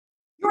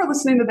are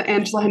listening to the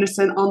Angela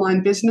Henderson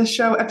Online Business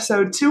Show,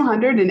 episode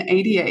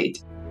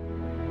 288.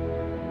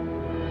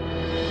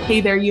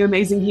 Hey there, you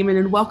amazing human,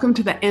 and welcome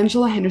to the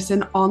Angela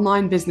Henderson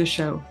Online Business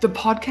Show, the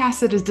podcast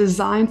that is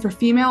designed for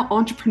female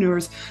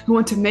entrepreneurs who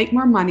want to make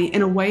more money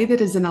in a way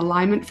that is in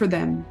alignment for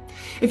them.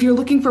 If you're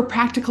looking for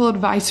practical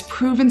advice,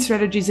 proven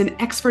strategies, and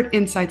expert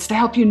insights to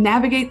help you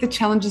navigate the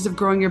challenges of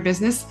growing your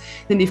business,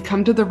 then you've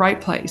come to the right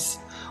place.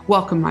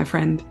 Welcome, my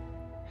friend.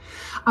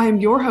 I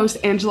am your host,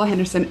 Angela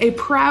Henderson, a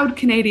proud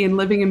Canadian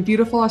living in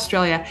beautiful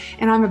Australia,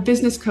 and I'm a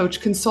business coach,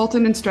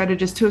 consultant, and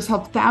strategist who has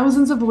helped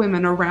thousands of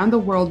women around the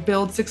world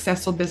build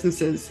successful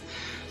businesses.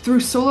 Through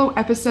solo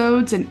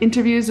episodes and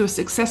interviews with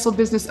successful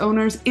business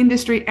owners,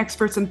 industry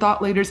experts, and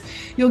thought leaders,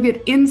 you'll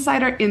get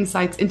insider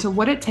insights into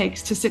what it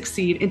takes to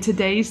succeed in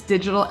today's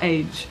digital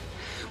age.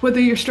 Whether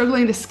you're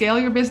struggling to scale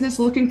your business,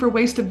 looking for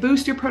ways to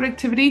boost your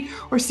productivity,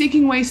 or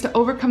seeking ways to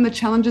overcome the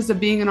challenges of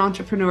being an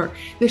entrepreneur,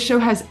 this show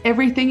has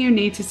everything you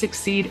need to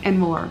succeed and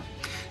more.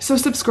 So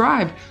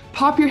subscribe,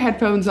 pop your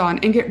headphones on,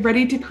 and get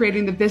ready to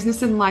creating the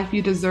business and life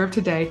you deserve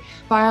today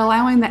by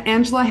allowing the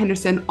Angela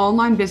Henderson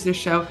Online Business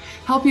Show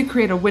help you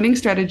create a winning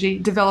strategy,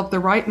 develop the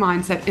right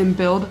mindset, and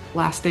build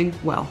lasting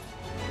wealth.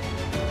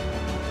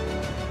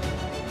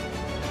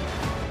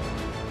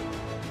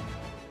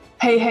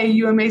 Hey,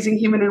 you amazing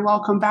human, and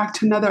welcome back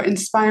to another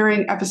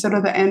inspiring episode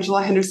of the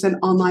Angela Henderson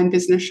Online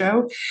Business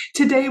Show.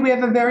 Today, we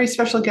have a very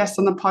special guest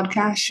on the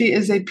podcast. She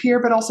is a peer,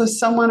 but also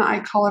someone I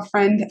call a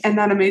friend, and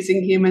that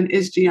amazing human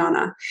is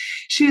Gianna.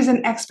 She is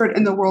an expert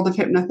in the world of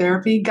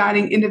hypnotherapy,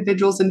 guiding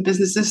individuals and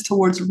businesses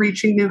towards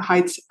reaching new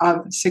heights of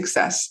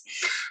success.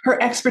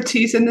 Her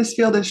expertise in this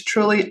field is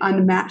truly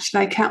unmatched,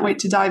 and I can't wait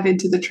to dive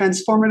into the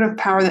transformative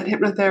power that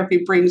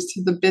hypnotherapy brings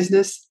to the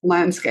business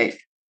landscape.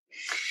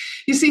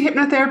 You see,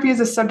 hypnotherapy is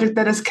a subject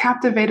that has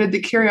captivated the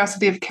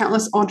curiosity of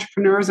countless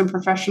entrepreneurs and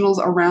professionals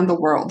around the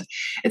world.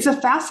 It's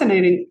a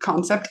fascinating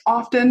concept,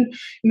 often,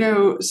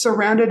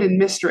 surrounded in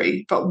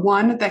mystery, but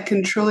one that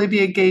can truly be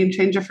a game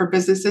changer for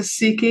businesses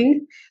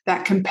seeking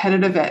that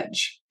competitive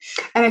edge.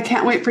 And I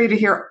can't wait for you to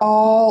hear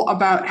all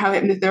about how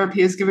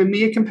hypnotherapy has given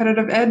me a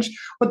competitive edge,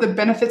 what the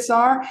benefits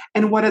are,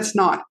 and what it's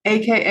not,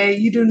 aka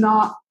you do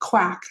not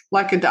quack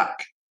like a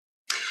duck.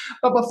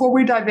 But before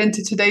we dive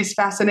into today's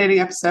fascinating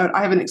episode,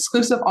 I have an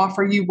exclusive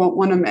offer you won't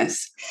want to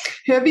miss.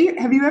 Have you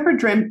ever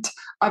dreamt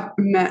of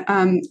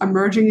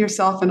immersing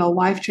yourself in a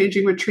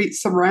life-changing retreat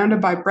surrounded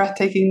by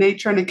breathtaking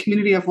nature and a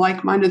community of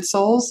like-minded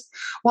souls?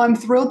 Well, I'm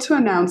thrilled to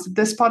announce that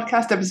this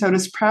podcast episode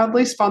is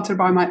proudly sponsored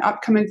by my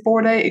upcoming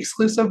 4-day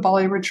exclusive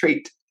Bali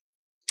retreat.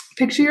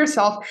 Picture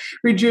yourself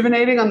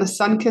rejuvenating on the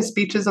sun-kissed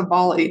beaches of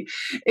Bali,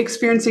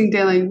 experiencing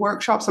daily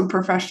workshops on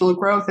professional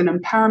growth and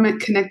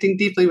empowerment, connecting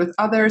deeply with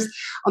others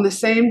on the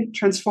same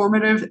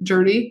transformative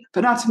journey,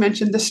 but not to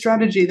mention the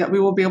strategy that we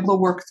will be able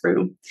to work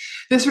through.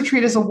 This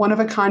retreat is a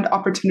one-of-a-kind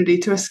opportunity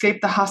to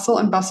escape the hustle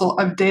and bustle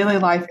of daily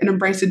life and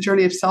embrace a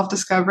journey of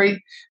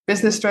self-discovery,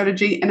 business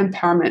strategy, and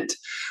empowerment.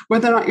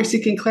 Whether or not you're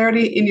seeking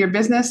clarity in your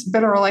business,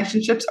 better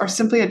relationships, or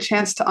simply a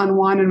chance to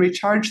unwind and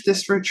recharge,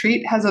 this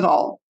retreat has it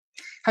all.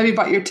 Have you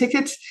bought your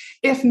tickets?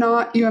 If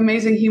not, you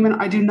amazing human,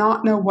 I do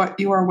not know what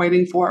you are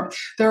waiting for.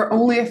 There are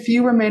only a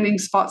few remaining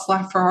spots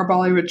left for our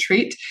Bali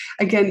retreat.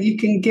 Again, you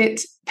can get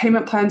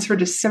payment plans for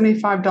just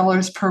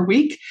 $75 per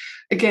week.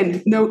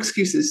 Again, no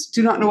excuses.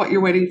 Do not know what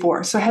you're waiting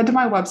for. So head to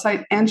my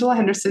website,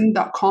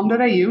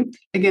 angelahenderson.com.au.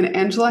 Again,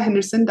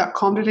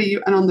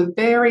 angelahenderson.com.au. And on the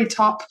very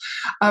top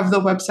of the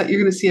website,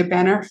 you're going to see a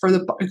banner for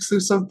the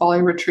exclusive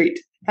Bali retreat.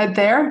 Head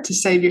there to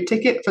save your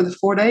ticket for the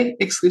 4-day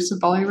exclusive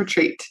Bali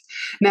retreat.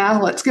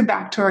 Now, let's get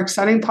back to our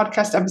exciting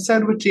podcast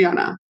episode with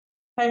Gianna.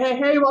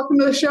 Hey, welcome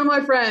to the show,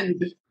 my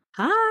friend.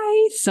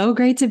 Hi, so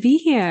great to be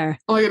here.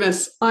 Oh my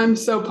goodness, I'm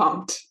so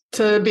pumped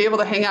to be able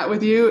to hang out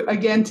with you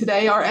again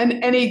today or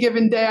any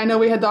given day. I know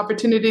we had the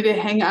opportunity to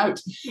hang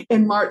out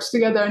in March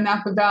together in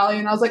Napa Valley,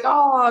 and I was like,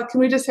 can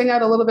we just hang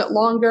out a little bit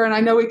longer? And I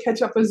know we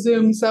catch up with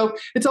Zoom, so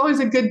it's always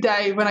a good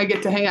day when I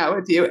get to hang out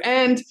with you.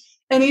 And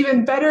an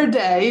even better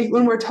day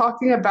when we're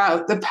talking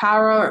about the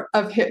power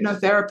of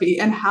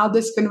hypnotherapy and how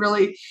this can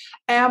really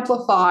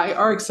amplify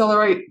or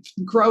accelerate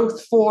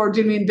growth for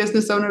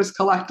business owners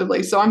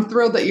collectively. So I'm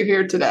thrilled that you're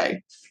here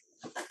today.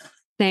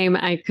 Same.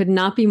 I could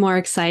not be more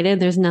excited.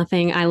 There's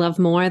nothing I love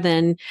more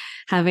than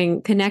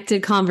having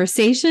connected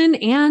conversation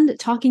and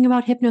talking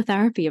about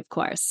hypnotherapy, of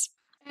course.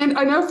 And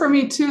I know for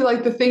me too,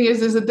 like the thing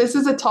is that this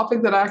is a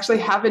topic that I actually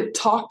haven't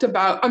talked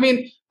about. I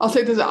mean, I'll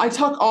say this, I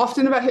talk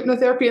often about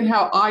hypnotherapy and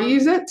how I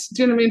use it,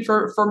 do you know what I mean,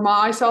 for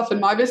myself and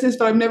my business,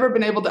 but I've never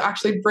been able to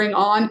actually bring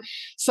on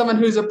someone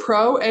who's a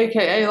pro,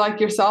 AKA like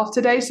yourself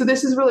today. So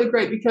this is really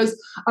great because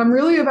I'm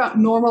really about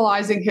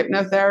normalizing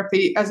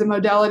hypnotherapy as a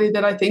modality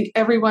that I think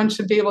everyone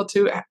should be able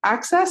to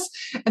access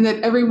and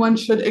that everyone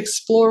should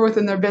explore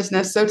within their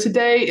business. So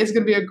today is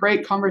going to be a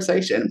great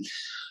conversation.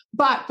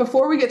 But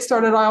before we get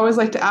started, I always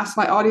like to ask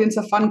my audience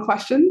a fun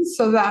question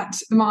so that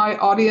my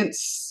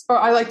audience, or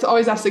I like to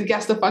always ask the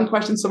guest a fun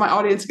question so my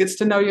audience gets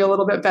to know you a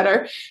little bit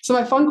better. So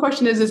my fun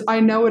question is I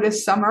know it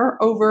is summer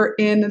over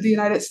in the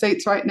United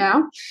States right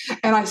now,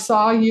 and I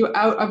saw you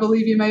out, I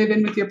believe you may have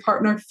been with your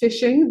partner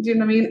fishing, do you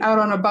know what I mean, out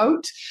on a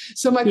boat.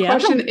 So my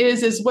question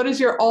is what is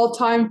your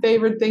all-time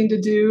favorite thing to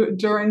do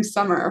during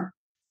summer?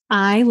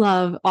 I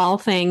love all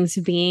things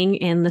being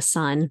in the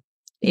sun.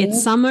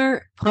 It's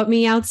summer, put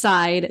me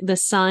outside. The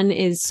sun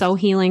is so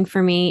healing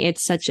for me.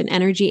 It's such an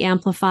energy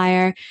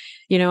amplifier.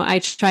 I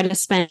try to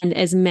spend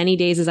as many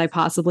days as I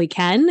possibly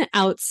can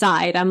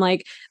outside. I'm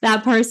like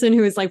that person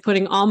who is like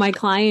putting all my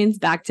clients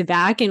back to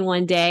back in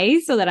one day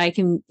so that I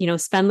can,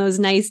 spend those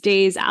nice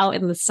days out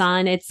in the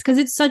sun. It's because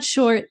it's such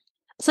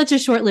a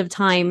short-lived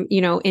time,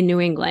 in New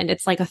England.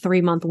 It's like a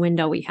 3-month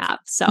window we have.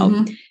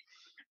 So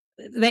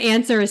the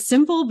answer is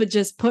simple, but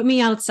just put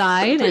me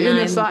outside in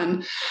the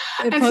sun.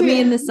 Put me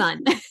in the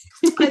sun.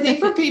 I think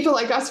for people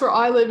like us, where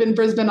I live in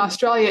Brisbane,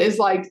 Australia, is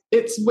like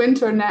it's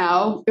winter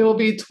now. It will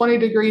be 20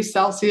 degrees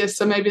Celsius.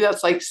 So maybe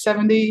that's like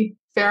 70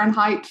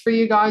 Fahrenheit for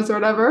you guys or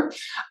whatever.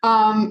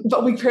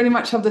 But we pretty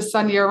much have the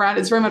sun year round.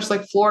 It's very much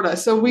like Florida.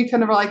 So we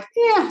kind of are like,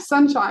 yeah,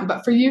 sunshine.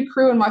 But for you,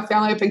 crew, and my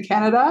family up in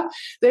Canada,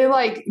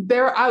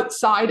 they're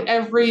outside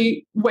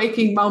every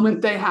waking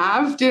moment they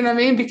have. Do you know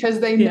what I mean? Because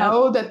they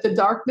know that the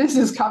darkness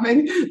is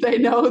coming. They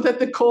know that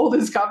the cold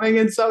is coming.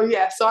 And so,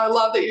 so I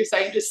love that you're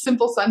saying just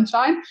simple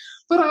sunshine.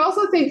 But I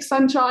also think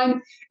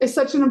sunshine is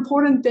such an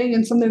important thing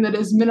and something that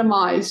is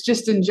minimized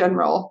just in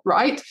general,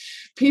 right?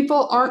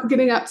 People aren't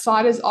getting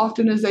outside as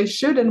often as they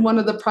should. And one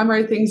of the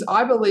primary things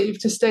I believe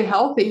to stay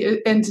healthy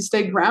and to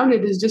stay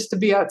grounded is just to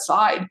be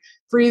outside,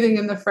 breathing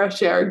in the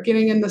fresh air,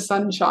 getting in the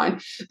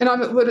sunshine. And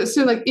I would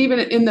assume like even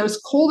in those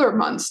colder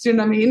months, do you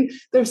know what I mean?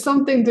 There's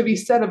something to be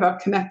said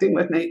about connecting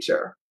with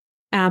nature.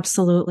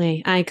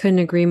 Absolutely. I couldn't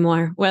agree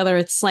more. Whether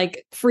it's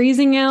like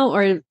freezing out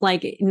or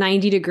like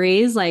 90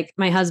 degrees, like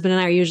my husband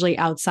and I are usually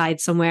outside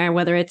somewhere,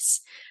 whether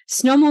it's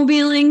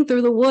snowmobiling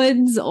through the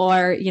woods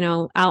or,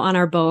 out on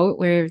our boat.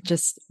 We're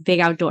just big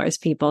outdoors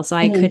people. So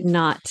I could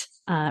not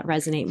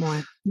resonate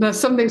more. That's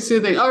something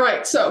soothing. All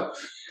right. So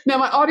now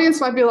my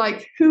audience might be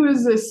like, who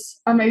is this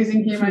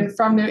amazing human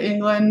from New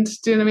England?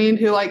 Do you know what I mean?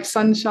 Who likes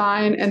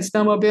sunshine and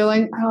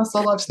snowmobiling? I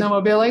also love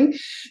snowmobiling.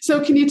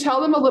 So can you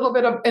tell them a little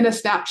bit in a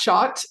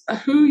snapshot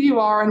who you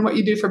are and what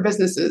you do for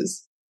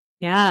businesses?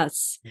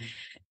 Yes.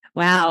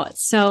 Wow.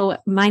 So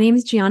my name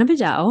is Gianna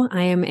Badot.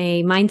 I am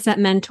a mindset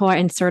mentor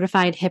and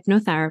certified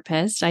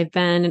hypnotherapist. I've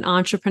been an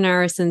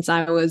entrepreneur since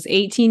I was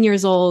 18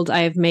 years old.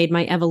 I've made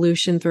my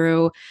evolution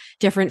through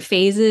different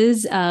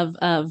phases of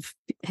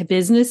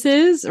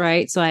businesses,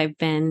 right? So I've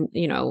been,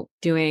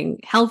 doing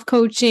health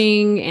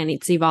coaching, and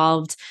it's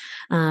evolved,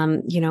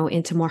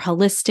 into more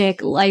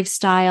holistic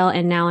lifestyle.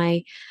 And now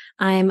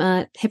I'm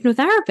a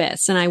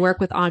hypnotherapist and I work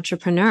with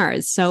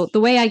entrepreneurs. So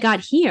the way I got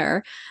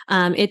here,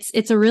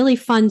 it's a really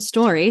fun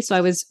story. So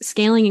I was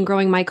scaling and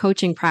growing my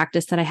coaching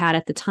practice that I had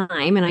at the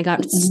time, and I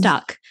got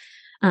stuck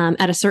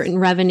at a certain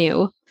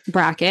revenue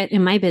bracket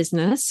in my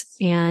business.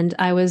 And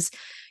I was,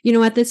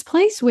 at this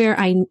place where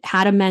I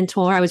had a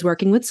mentor. I was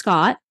working with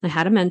Scott. I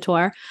had a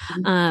mentor.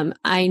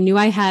 I knew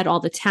I had all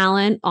the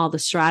talent, all the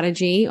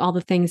strategy, all the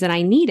things that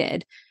I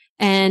needed.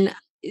 And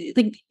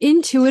like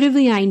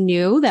intuitively, I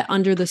knew that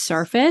under the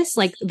surface,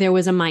 like there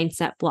was a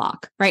mindset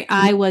block, right?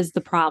 I was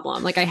the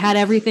problem. Like I had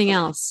everything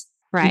else,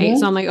 right?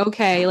 So I'm like,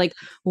 okay, like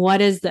what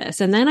is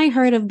this? And then I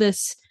heard of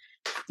this,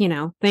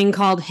 thing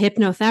called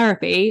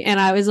hypnotherapy. And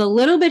I was a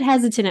little bit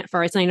hesitant at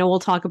first. And I know we'll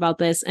talk about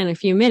this in a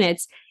few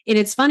minutes. And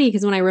it's funny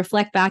because when I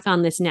reflect back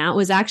on this now, it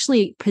was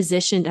actually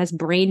positioned as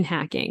brain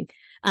hacking.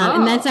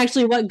 And that's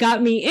actually what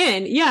got me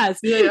in.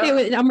 Yes.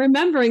 I'm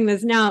remembering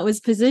this now. It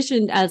was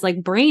positioned as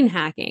like brain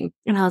hacking.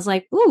 And I was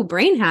like, ooh,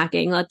 brain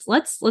hacking.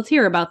 Let's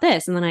hear about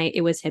this. And then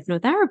it was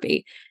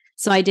hypnotherapy.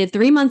 So I did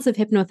 3 months of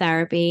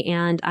hypnotherapy,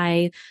 and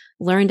I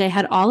learned I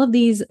had all of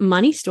these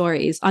money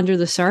stories under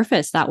the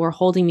surface that were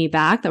holding me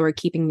back, that were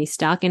keeping me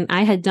stuck. And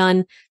I had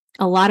done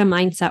a lot of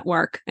mindset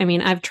work. I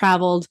mean, I've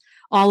traveled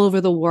all over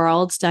the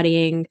world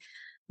studying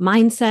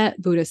mindset,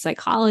 Buddhist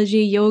psychology,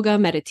 yoga,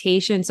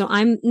 meditation. So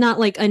I'm not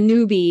like a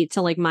newbie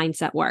to like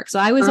mindset work. So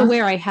I was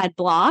aware I had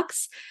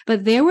blocks,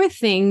 but there were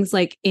things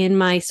like in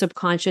my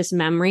subconscious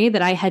memory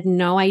that I had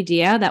no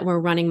idea that were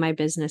running my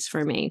business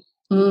for me.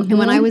 And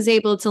when I was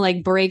able to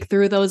like break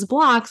through those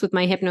blocks with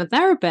my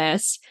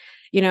hypnotherapist,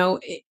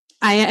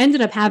 I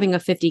ended up having a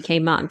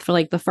 50K month for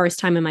like the first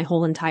time in my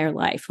whole entire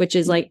life, which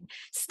is like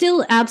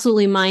still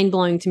absolutely mind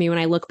blowing to me when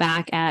I look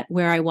back at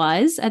where I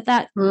was at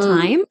that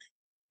time.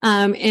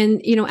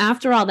 And,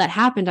 after all that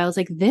happened, I was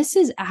like, this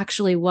is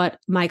actually what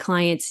my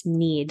clients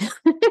need.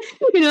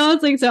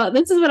 It's like, so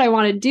this is what I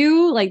want to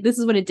do. Like, this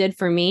is what it did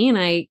for me. And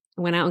I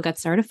went out and got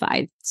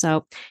certified.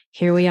 So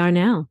here we are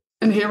now.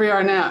 And here we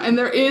are now. And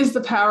there is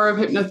the power of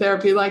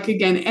hypnotherapy. Like,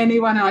 again,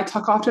 anyone, and I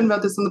talk often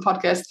about this on the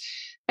podcast,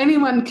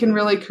 anyone can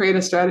really create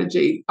a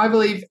strategy. I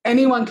believe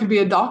anyone can be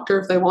a doctor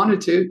if they wanted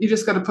to. You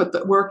just got to put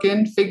the work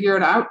in, figure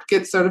it out,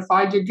 get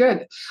certified, you're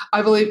good.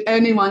 I believe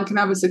anyone can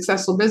have a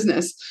successful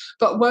business.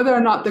 But whether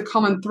or not the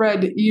common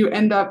thread, you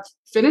end up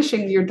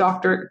finishing your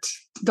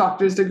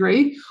doctor's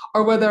degree,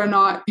 or whether or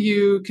not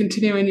you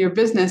continue in your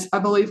business, I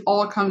believe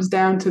all comes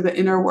down to the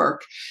inner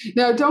work.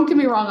 Now, don't get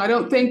me wrong. I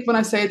don't think when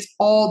I say it's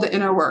all the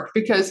inner work,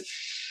 because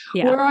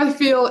where I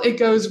feel it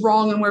goes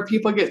wrong and where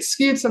people get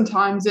skewed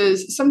sometimes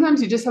is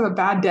sometimes you just have a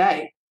bad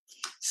day.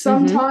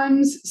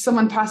 Sometimes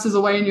someone passes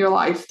away in your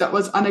life that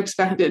was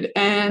unexpected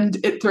and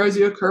it throws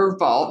you a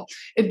curveball.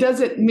 It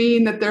doesn't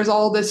mean that there's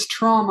all this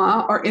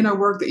trauma or inner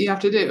work that you have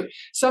to do.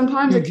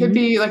 Sometimes it could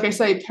be, like I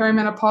say,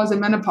 perimenopause and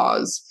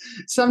menopause.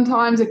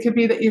 Sometimes it could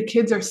be that your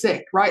kids are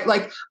sick, right?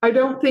 Like, I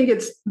don't think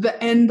it's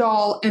the end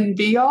all and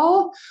be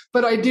all,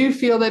 but I do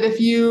feel that if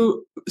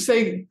you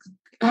say,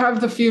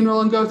 have the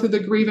funeral and go through the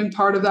grieving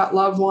part of that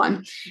loved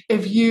one,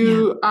 if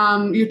you,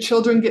 your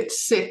children get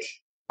sick,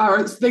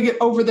 or they get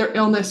over their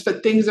illness,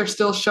 but things are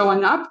still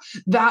showing up,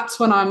 that's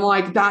when I'm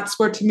like, that's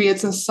where, to me,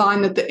 it's a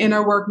sign that the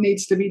inner work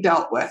needs to be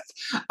dealt with.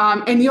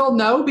 And you'll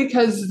know,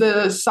 because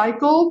the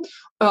cycle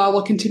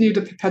will continue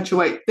to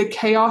perpetuate. The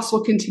chaos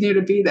will continue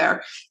to be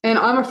there. And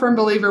I'm a firm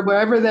believer,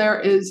 wherever there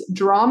is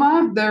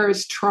drama, there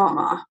is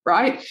trauma,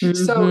 right?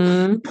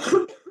 So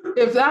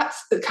if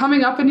that's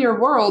coming up in your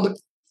world,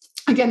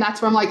 again,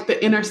 that's where I'm like,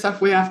 the inner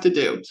stuff we have to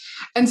do.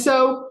 And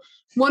so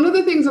one of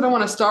the things that I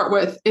want to start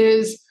with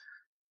is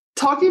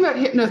talking about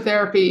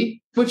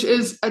hypnotherapy, which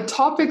is a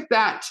topic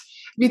that,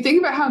 if you think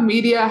about how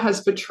media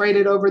has portrayed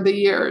it over the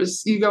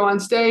years, you go on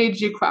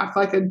stage, you quack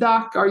like a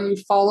duck, or you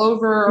fall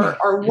over,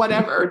 or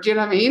whatever. Do you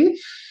know what I mean?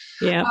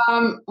 Yeah.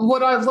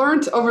 What I've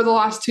learned over the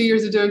last 2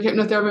 years of doing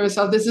hypnotherapy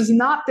myself, this is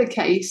not the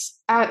case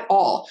at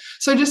all.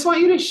 So I just want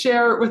you to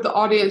share with the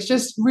audience,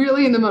 just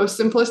really in the most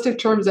simplistic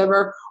terms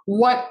ever,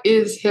 what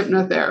is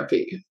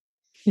hypnotherapy?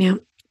 Yeah.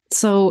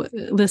 So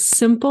the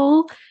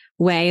simple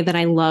way that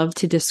I love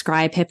to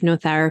describe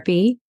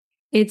hypnotherapy,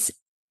 it's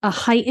a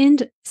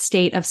heightened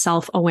state of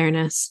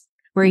self-awareness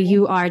where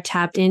you are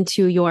tapped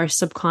into your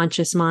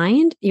subconscious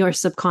mind, your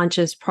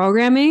subconscious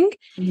programming,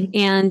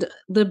 and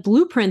the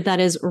blueprint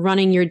that is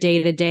running your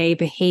day-to-day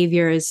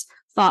behaviors,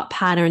 thought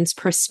patterns,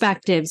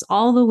 perspectives,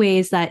 all the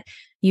ways that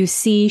you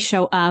see,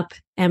 show up,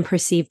 and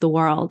perceive the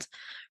world.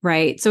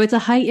 Right. So it's a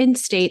heightened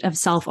state of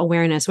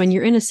self-awareness. When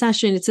you're in a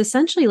session, it's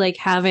essentially like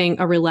having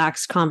a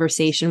relaxed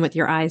conversation with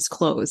your eyes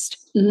closed,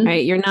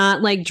 right? You're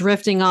not like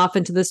drifting off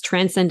into this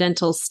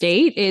transcendental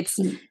state. It's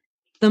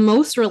the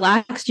most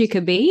relaxed you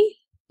could be.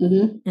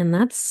 And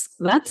that's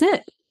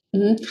it.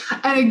 And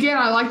again,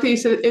 I like that you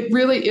said it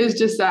really is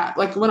just that.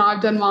 Like, when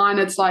I've done mine,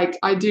 it's like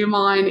I do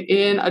mine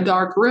in a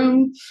dark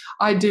room.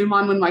 I do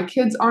mine when my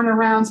kids aren't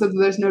around, so that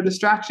there's no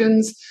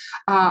distractions.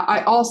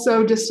 I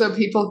also, just so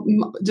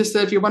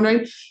if you're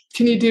wondering,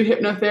 can you do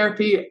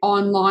hypnotherapy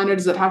online, or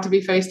does it have to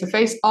be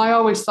face-to-face? I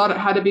always thought it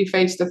had to be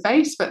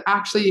face-to-face, but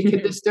actually you can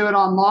just do it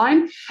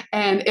online,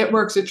 and it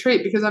works a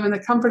treat because I'm in the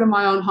comfort of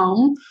my own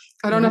home.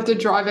 I don't have to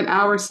drive an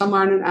hour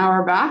somewhere and an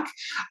hour back.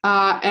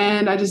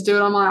 And I just do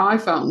it on my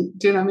iPhone.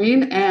 Do you know what I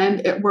mean?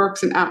 And it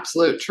works an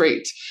absolute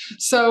treat.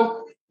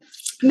 So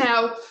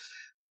now,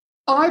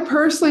 I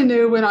personally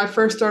knew when I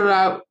first started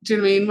out, do you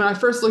know what I mean? When I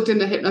first looked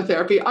into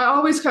hypnotherapy, I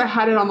always kind of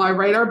had it on my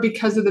radar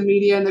because of the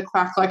media and the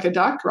quack like a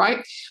duck,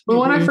 right? But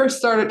when I first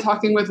started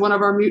talking with one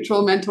of our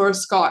mutual mentors,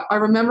 Scott, I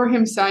remember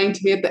him saying to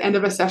me at the end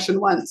of a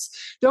session once,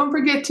 don't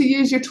forget to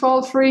use your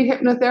 12 free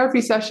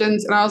hypnotherapy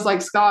sessions. And I was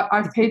like, Scott,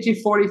 I've paid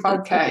you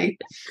 $45K.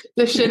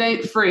 This shit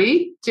ain't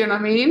free. Do you know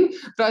what I mean?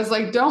 But I was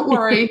like, don't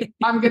worry,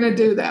 I'm going to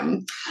do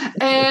them.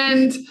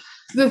 And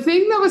the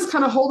thing that was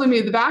kind of holding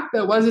me back,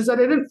 though, is that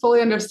I didn't fully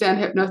understand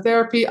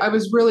hypnotherapy. I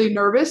was really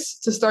nervous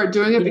to start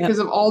doing it because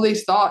of all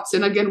these thoughts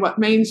and, again, what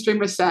mainstream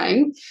was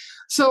saying.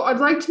 So I'd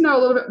like to know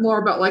a little bit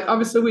more about, like,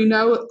 obviously we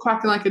know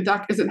quacking like a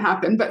duck isn't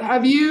happening, but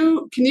can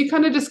you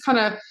kind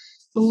of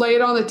lay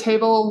it on the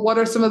table? What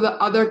are some of the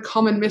other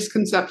common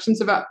misconceptions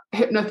about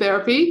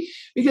hypnotherapy?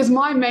 Because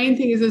my main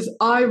thing is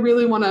I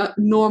really want to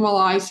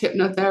normalize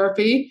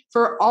hypnotherapy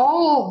for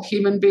all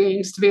human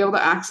beings to be able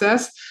to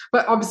access,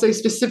 but obviously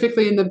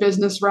specifically in the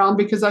business realm,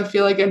 because I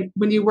feel like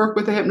when you work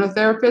with a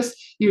hypnotherapist,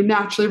 you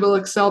naturally will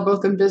excel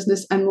both in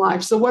business and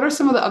life. So what are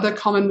some of the other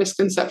common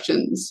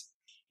misconceptions?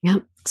 Yeah.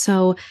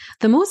 So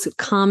the most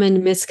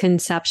common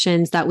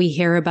misconceptions that we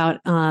hear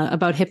about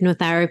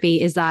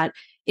hypnotherapy is that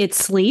it's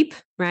sleep,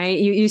 right?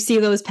 You see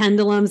those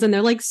pendulums and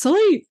they're like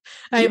sleep,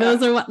 right?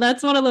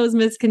 That's one of those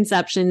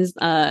misconceptions,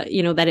 that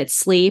it's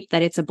sleep,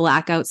 that it's a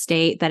blackout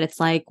state, that it's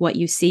like what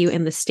you see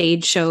in the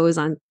stage shows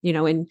on,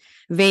 in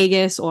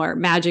Vegas or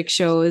magic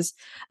shows.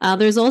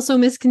 There's also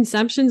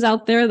misconceptions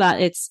out there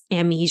that it's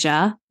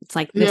amnesia. It's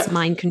like this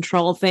mind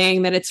control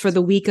thing, that it's for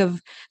the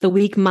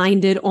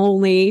weak-minded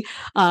only,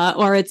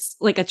 or it's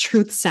like a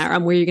truth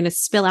serum where you're going to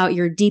spill out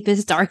your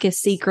deepest,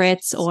 darkest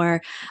secrets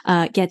or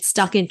get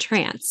stuck in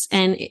trance.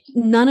 And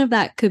none of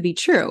that could be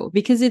true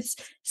because it's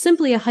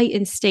simply a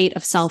heightened state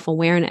of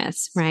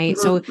self-awareness, right?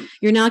 So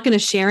you're not going to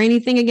share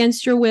anything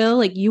against your will.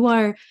 Like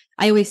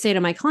I always say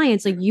to my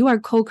clients, like, you are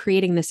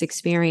co-creating this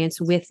experience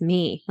with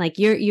me. Like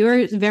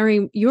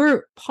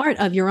you're part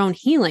of your own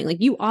healing. Like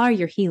you are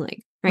your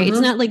healing, right? It's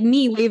not like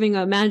me waving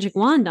a magic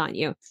wand on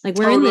you. Like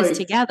we're in this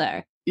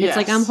together. It's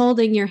like I'm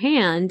holding your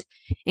hand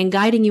and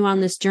guiding you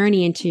on this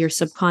journey into your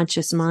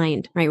subconscious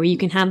mind, right? Where you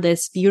can have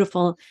this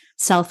beautiful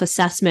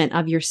self-assessment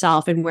of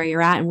yourself and where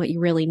you're at and what you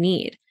really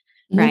need,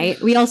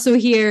 right? We also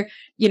hear,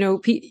 you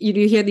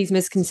do hear these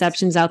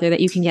misconceptions out there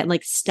that you can get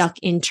like stuck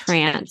in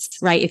trance,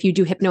 right? If you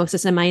do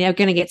hypnosis, am I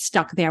going to get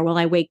stuck there? Will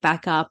I wake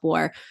back up,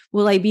 or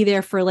will I be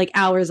there for like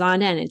hours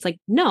on end? It's like,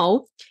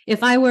 no.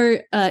 If I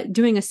were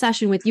doing a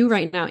session with you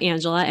right now,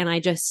 Angela, and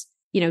I just,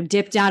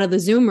 dipped out of the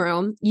Zoom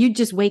room, you'd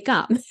just wake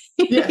up,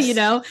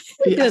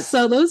 Yes.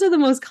 So those are the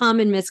most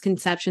common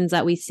misconceptions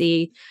that we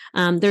see.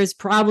 There's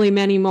probably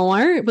many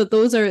more, but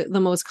those are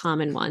the most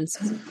common ones.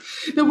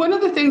 Now, one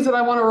of the things that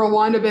I want to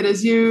rewind a bit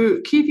is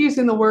you keep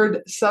using the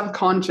word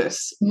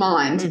subconscious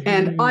mind.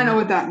 And I know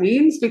what that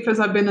means because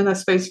I've been in this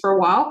space for a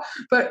while.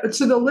 But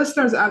to the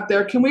listeners out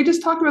there, can we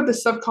just talk about the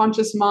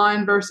subconscious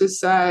mind versus,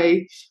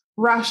 say,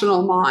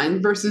 rational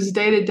mind versus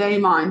day-to-day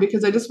mind?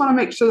 Because I just want to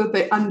make sure that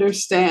they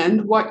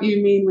understand what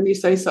you mean when you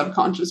say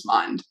subconscious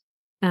mind.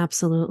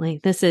 Absolutely.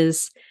 This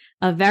is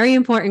a very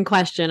important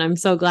question. I'm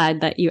so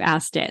glad that you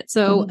asked it.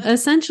 So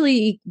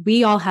essentially,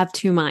 we all have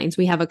two minds.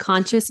 We have a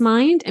conscious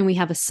mind and we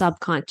have a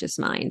subconscious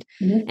mind.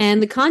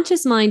 And the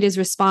conscious mind is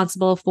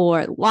responsible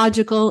for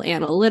logical,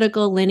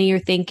 analytical, linear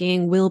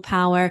thinking,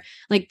 willpower,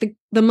 like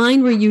the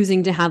mind we're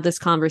using to have this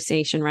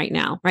conversation right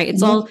now, right?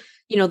 It's all,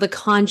 the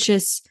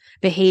conscious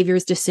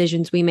behaviors,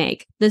 decisions we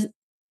make.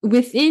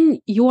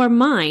 Within your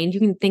mind, you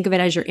can think of it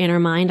as your inner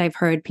mind. I've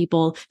heard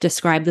people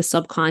describe the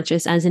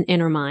subconscious as an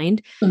inner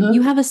mind.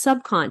 You have a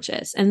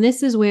subconscious, and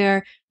this is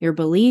where your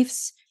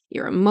beliefs,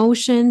 your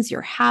emotions,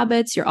 your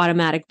habits, your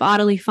automatic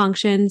bodily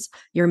functions,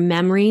 your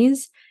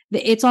memories,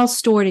 it's all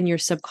stored in your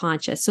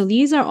subconscious. So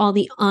these are all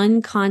the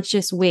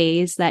unconscious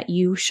ways that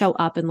you show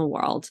up in the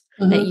world,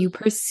 that you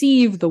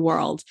perceive the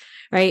world,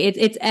 right?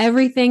 It's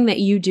everything that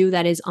you do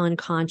that is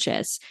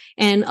unconscious.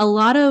 And a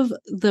lot of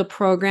the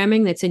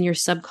programming that's in your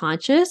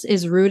subconscious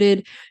is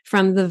rooted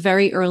from the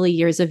very early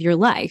years of your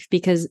life,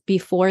 because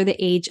before the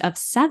age of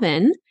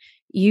 7,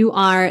 you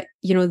are,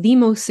 the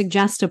most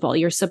suggestible.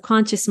 Your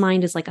subconscious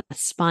mind is like a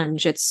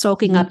sponge. It's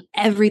soaking up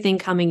everything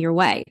coming your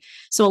way.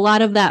 So a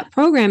lot of that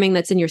programming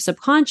that's in your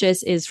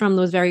subconscious is from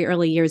those very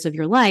early years of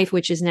your life,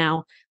 which is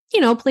now,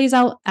 plays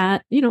out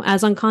at,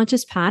 as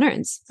unconscious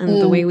patterns and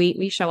the way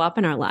we show up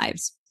in our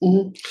lives.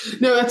 No,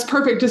 that's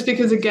perfect. Just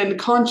because, again,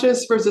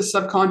 conscious versus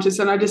subconscious.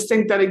 And I just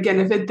think that, again,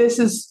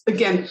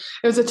 it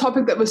was a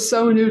topic that was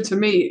so new to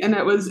me. And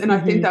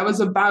I think that was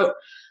about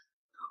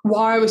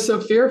why I was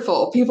so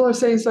fearful. People are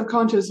saying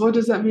subconscious. What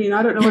does that mean?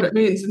 I don't know what it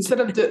means. Instead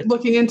of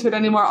looking into it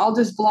anymore, I'll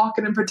just block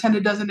it and pretend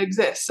it doesn't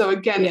exist. So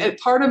again,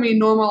 part of me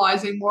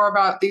normalizing more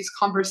about these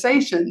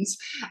conversations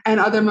and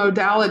other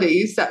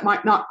modalities that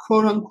might not,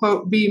 quote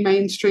unquote, be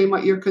mainstream,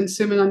 what you're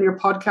consuming on your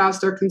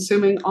podcast or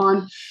consuming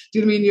on,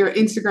 your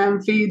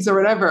Instagram feeds or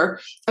whatever,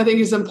 I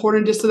think is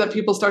important just so that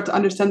people start to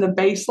understand the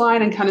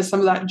baseline and kind of some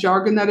of that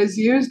jargon that is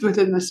used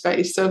within the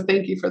space. So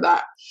thank you for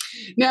that.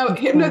 Now,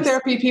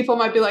 hypnotherapy people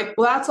might be like,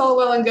 well, that's all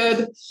well and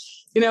good,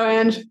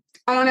 and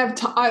I don't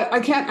have I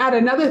can't add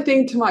another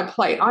thing to my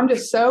plate. I'm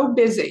just so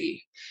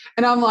busy.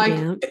 And I'm like,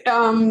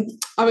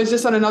 I was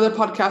just on another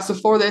podcast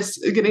before this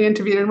getting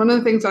interviewed. And one of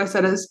the things that I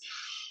said is,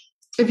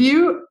 if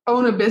you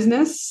own a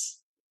business,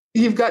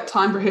 you've got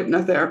time for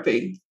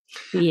hypnotherapy.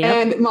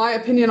 And my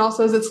opinion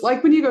also is it's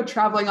like when you go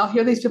traveling, I'll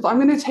hear these people, I'm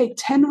going to take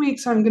 10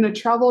 weeks, I'm going to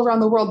travel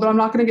around the world, but I'm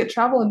not going to get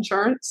travel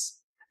insurance.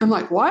 I'm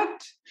like, what?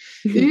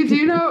 Do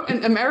you know,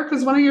 and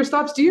America's one of your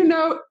stops. Do you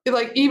know,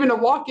 like, even to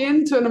walk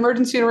into an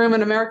emergency room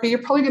in America,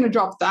 you're probably going to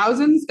drop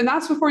thousands, and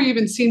that's before you've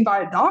been seen by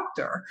a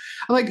doctor.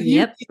 I'm like,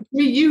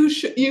 you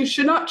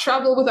should not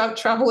travel without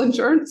travel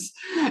insurance,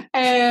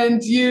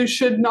 and you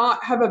should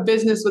not have a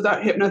business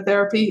without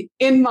hypnotherapy,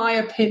 in my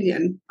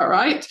opinion. All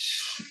right,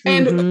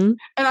 and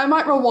I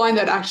might rewind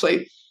that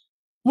actually,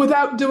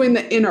 without doing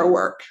the inner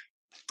work,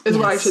 is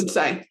what I should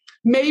say.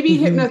 Maybe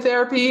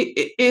hypnotherapy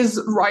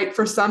is right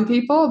for some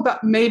people,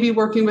 but maybe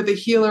working with a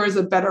healer is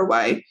a better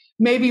way.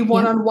 Maybe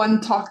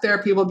one-on-one talk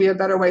therapy will be a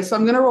better way. So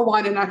I'm going to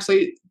rewind and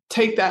actually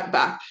take that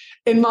back.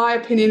 In my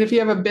opinion, if you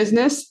have a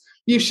business,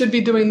 you should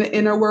be doing the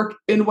inner work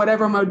in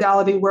whatever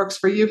modality works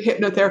for you.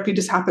 Hypnotherapy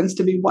just happens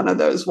to be one of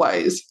those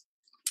ways.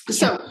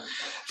 So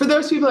for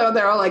those people out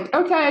there are like,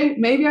 okay,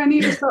 maybe I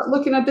need to start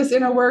looking at this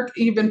inner work.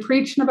 You've been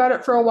preaching about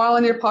it for a while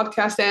in your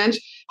podcast, Ange.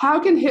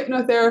 How can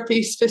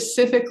hypnotherapy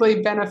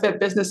specifically benefit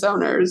business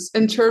owners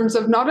in terms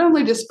of not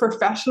only just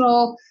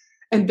professional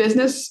and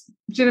business,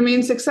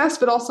 success,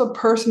 but also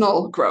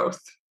personal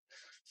growth?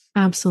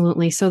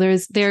 Absolutely. So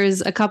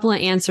there's a couple of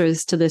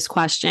answers to this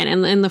question.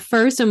 And the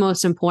first and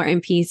most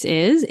important piece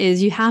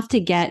is you have to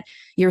get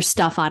your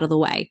stuff out of the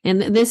way.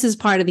 And this is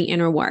part of the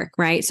inner work,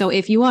 right? So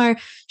if you are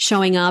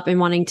showing up and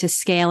wanting to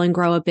scale and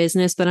grow a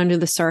business, but under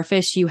the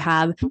surface, you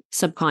have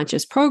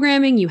subconscious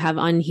programming, you have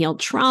unhealed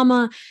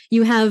trauma,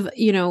 you have,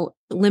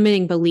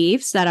 limiting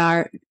beliefs that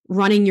are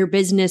running your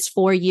business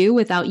for you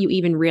without you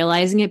even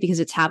realizing it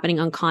because it's happening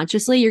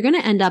unconsciously, you're going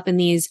to end up in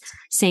these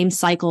same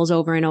cycles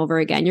over and over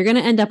again. You're going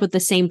to end up with the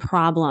same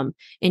problem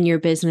in your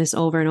business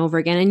over and over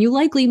again. And you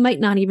likely might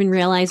not even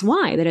realize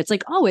why, that it's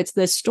like, oh, it's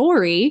this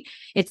story.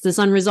 It's this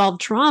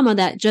unresolved trauma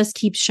that just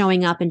keeps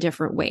showing up in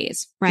different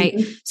ways, right?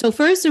 Mm-hmm. So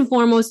first and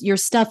foremost, your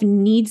stuff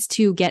needs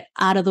to get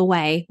out of the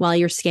way while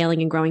you're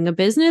scaling and growing a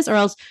business, or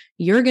else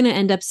you're going to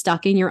end up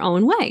stuck in your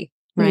own way.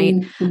 Right.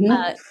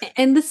 Mm-hmm.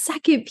 And the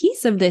second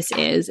piece of this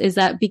is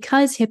that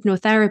because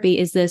hypnotherapy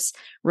is this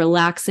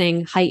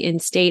relaxing,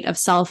 heightened state of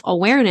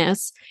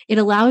self-awareness, it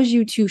allows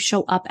you to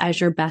show up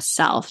as your best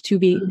self, to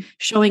be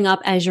showing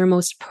up as your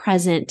most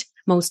present,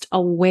 most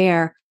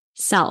aware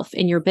self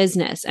in your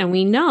business. And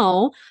we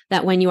know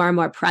that when you are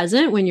more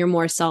present, when you're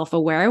more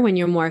self-aware, when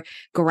you're more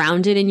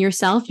grounded in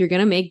yourself, you're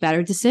going to make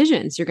better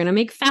decisions. You're going to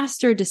make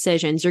faster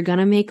decisions. You're going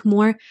to make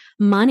more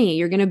money.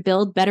 You're going to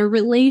build better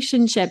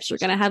relationships. You're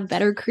going to have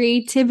better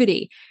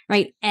creativity,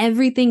 right?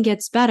 Everything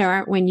gets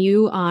better when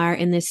you are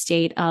in this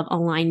state of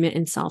alignment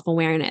and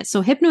self-awareness.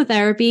 So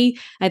hypnotherapy,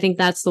 I think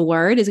that's the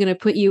word, is going to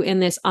put you in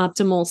this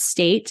optimal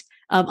state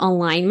of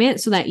alignment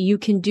so that you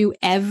can do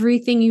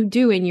everything you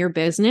do in your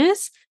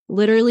business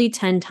literally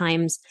 10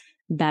 times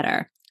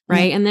better,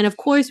 right? Mm-hmm. And then of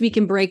course we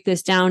can break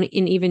this down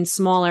in even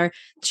smaller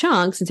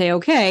chunks and say,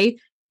 okay,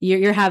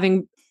 you're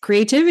having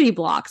creativity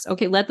blocks.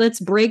 Okay, let's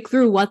break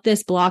through what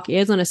this block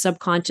is on a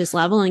subconscious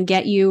level and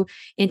get you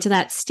into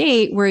that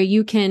state where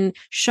you can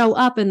show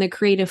up in the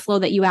creative flow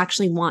that you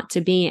actually want to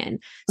be in.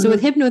 So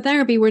with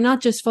hypnotherapy, we're not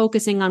just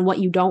focusing on what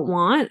you don't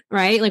want,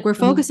 right? Like we're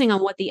focusing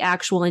on what the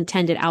actual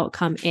intended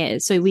outcome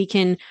is. So we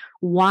can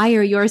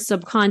wire your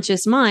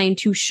subconscious mind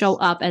to show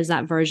up as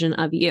that version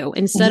of you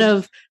instead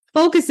of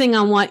focusing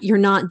on what you're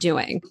not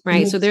doing,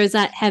 right? So there's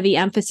that heavy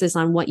emphasis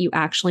on what you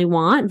actually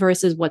want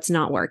versus what's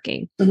not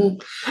working.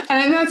 And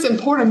that's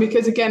important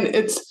because, again,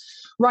 it's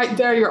right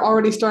there. You're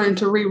already starting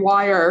to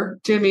rewire,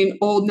 do you mean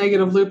old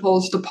negative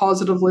loopholes to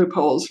positive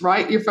loopholes,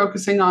 right? You're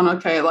focusing on,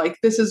 okay, like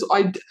this is,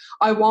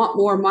 I want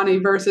more money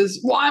versus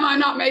why am I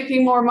not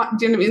making more money?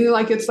 Do you know what I mean?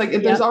 Like, it's like,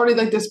 there's already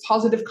like this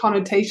positive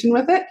connotation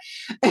with it.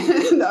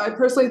 And I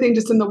personally think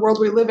just in the world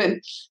we live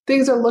in,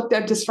 things are looked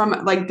at just from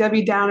like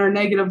Debbie Downer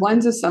negative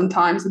lenses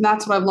sometimes. And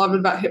that's what I've loved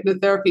about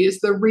hypnotherapy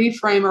is the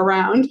reframe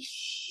around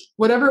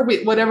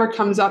whatever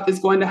comes up is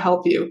going to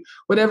help you.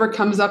 Whatever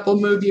comes up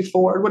will move you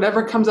forward.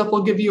 Whatever comes up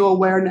will give you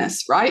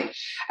awareness, right?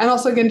 And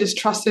also, again, just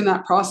trust in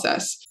that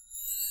process.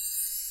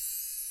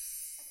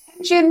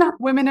 Attention,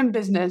 women in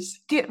business,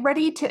 get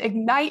ready to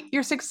ignite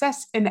your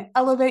success and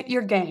elevate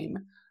your game.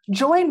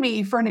 Join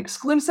me for an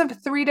exclusive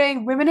 3-day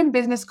Women in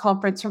Business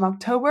conference from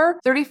October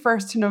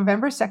 31st to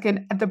November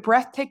 2nd at the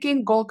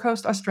breathtaking Gold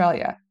Coast,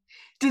 Australia.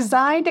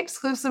 Designed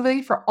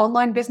exclusively for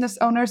online business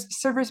owners,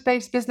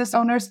 service-based business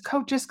owners,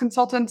 coaches,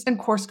 consultants, and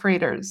course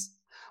creators.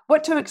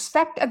 What to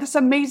expect at this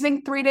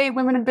amazing 3-day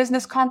Women in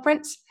Business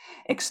conference?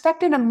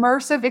 Expect an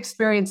immersive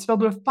experience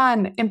filled with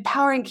fun,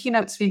 empowering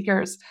keynote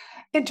speakers,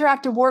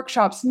 interactive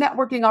workshops,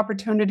 networking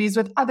opportunities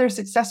with other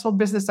successful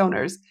business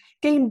owners,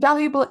 gain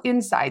valuable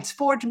insights,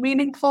 forge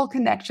meaningful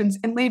connections,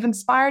 and leave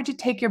inspired to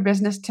take your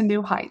business to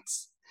new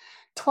heights.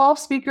 12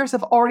 speakers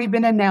have already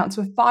been announced,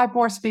 with 5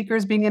 more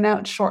speakers being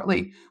announced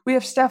shortly. We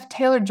have Steph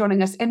Taylor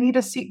joining us,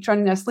 Anita Seek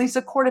joining us,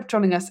 Lisa Cordiff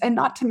joining us, and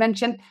not to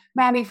mention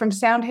Maddie from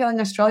Sound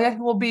Healing Australia,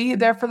 who will be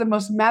there for the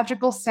most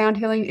magical sound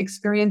healing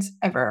experience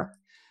ever.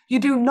 You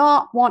do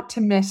not want to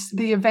miss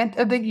the event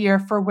of the year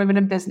for women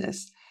in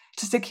business.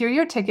 To secure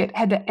your ticket,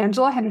 head to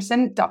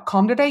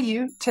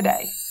angelahenderson.com.au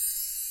today.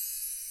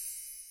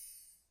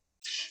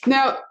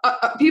 Now,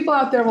 people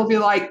out there will be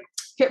like,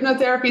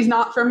 hypnotherapy is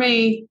not for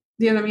me.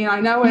 You know what I mean? I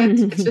know it.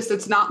 It's just,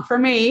 it's not for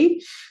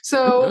me.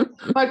 So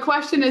my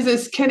question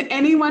is can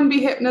anyone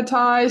be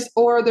hypnotized,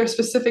 or are there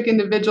specific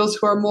individuals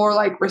who are more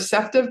like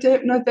receptive to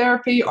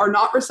hypnotherapy or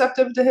not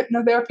receptive to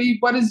hypnotherapy?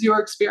 What has your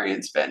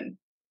experience been?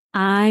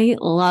 I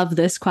love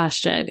this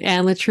question.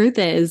 And the truth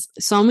is,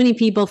 so many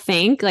people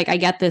think, like I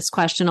get this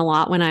question a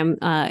lot when I'm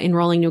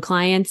enrolling new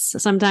clients.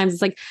 Sometimes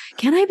it's like,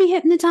 can I be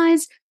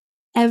hypnotized?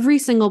 Every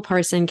single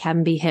person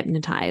can be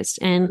hypnotized.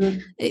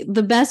 And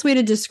the best way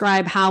to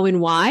describe how and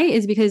why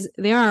is because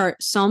there are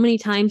so many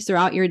times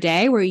throughout your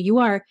day where you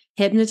are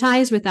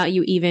hypnotized without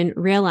you even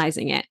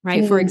realizing it,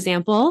 right? For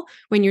example,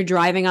 when you're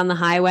driving on the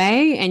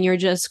highway and you're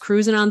just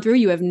cruising on through,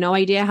 you have no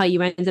idea how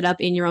you ended up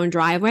in your own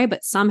driveway,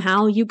 but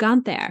somehow you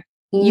got there.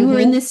 You were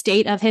in this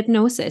state of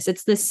hypnosis.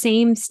 It's the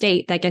same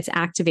state that gets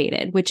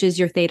activated, which is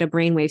your theta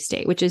brainwave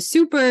state, which is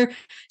super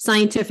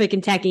scientific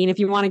and techy. And if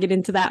you want to get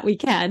into that, we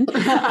can.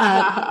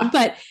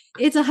 But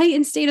it's a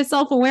heightened state of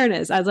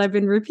self-awareness, as I've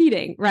been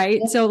repeating,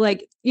 right? So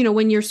like,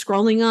 when you're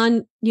scrolling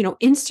on,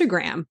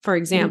 Instagram, for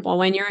example,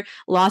 when you're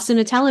lost in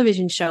a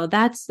television show,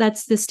 that's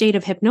the state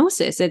of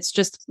hypnosis. It's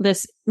just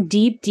this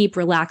deep, deep,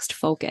 relaxed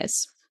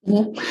focus.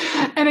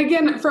 And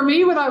again, for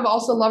me, what I've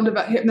also loved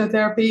about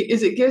hypnotherapy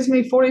is it gives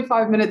me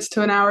 45 minutes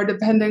to an hour,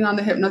 depending on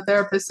the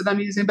hypnotherapist that I'm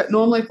using, but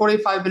normally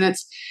 45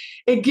 minutes.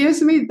 It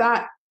gives me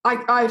that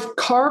I've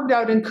carved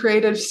out and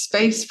created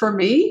space for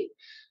me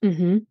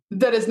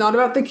that is not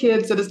about the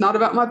kids, that is not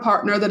about my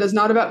partner, that is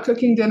not about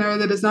cooking dinner,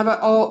 that is not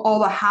about all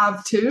the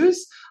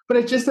have-tos, but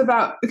it's just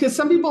about, because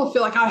some people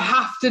feel like I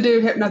have to do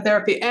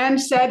hypnotherapy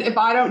and said, if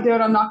I don't do it,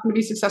 I'm not going to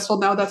be successful.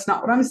 No, that's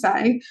not what I'm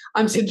saying.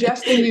 I'm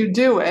suggesting you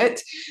do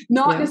it,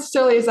 not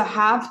necessarily as a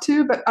have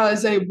to, but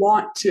as a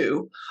want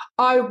to.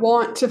 I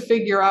want to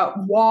figure out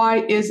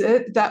why is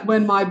it that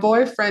when my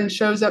boyfriend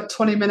shows up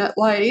 20 minutes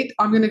late,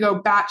 I'm going to go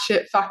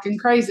batshit fucking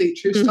crazy.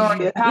 True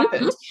story. It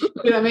happened.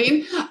 You know what I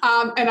mean?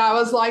 And I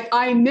was like,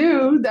 I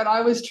knew that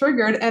I was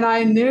triggered and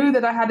I knew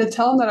that I had to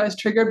tell him that I was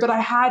triggered, but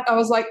I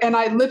was like, and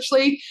I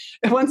literally,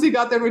 once he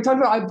got there, we talked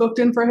about, I booked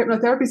in for a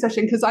hypnotherapy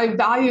session because I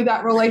value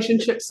that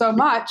relationship so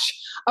much.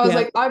 I was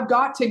like, I've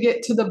got to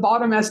get to the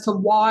bottom as to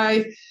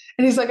why.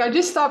 And he's like, I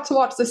just stopped to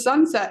watch the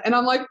sunset. And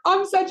I'm like,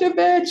 I'm such a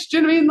bitch. Do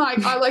you know what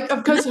I mean?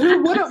 Because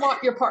who wouldn't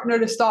want your partner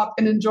to stop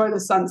and enjoy the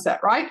sunset,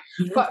 right?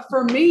 But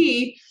for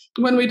me,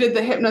 when we did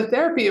the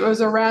hypnotherapy, it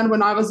was around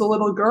when I was a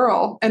little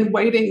girl and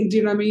waiting, do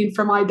you know what I mean,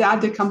 for my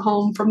dad to come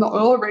home from the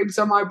oil rigs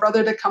or my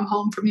brother to come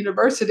home from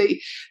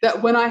university,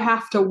 that when I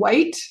have to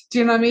wait, do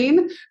you know what I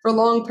mean, for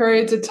long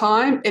periods of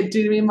time, do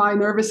you know what I mean, my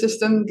nervous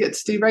system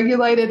gets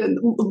deregulated and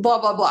blah,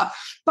 blah, blah.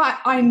 But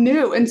I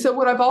knew. And so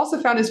what I've also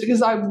found is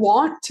because I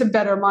want to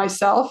better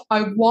myself,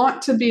 I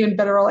want to be in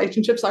better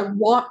relationships, I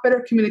want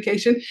better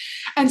communication.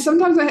 And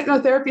sometimes the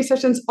hypnotherapy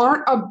sessions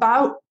aren't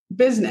about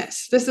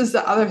business. This is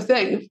the other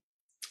thing.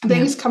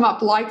 Things come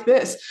up like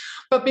this.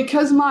 But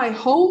because my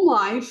home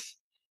life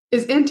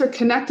is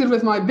interconnected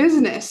with my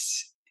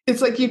business,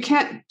 it's like you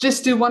can't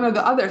just do one or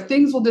the other.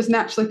 Things will just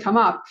naturally come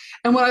up.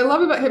 And what I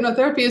love about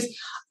hypnotherapy is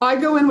I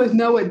go in with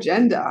no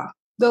agenda.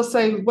 They'll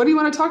say, what do you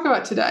want to talk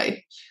about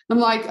today? I'm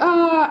like,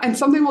 and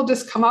something will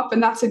just come up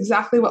and that's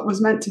exactly what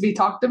was meant to be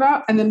talked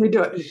about. And then we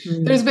do it.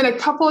 There's been a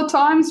couple of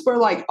times where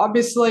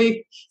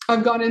obviously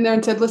I've gone in there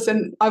and said,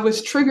 listen, I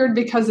was triggered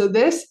because of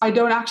this. I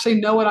don't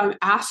actually know what I'm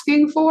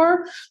asking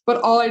for,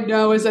 but all I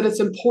know is that it's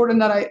important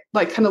that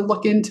I kind of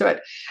look into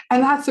it.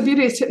 And that's the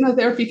beauty is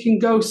hypnotherapy can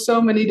go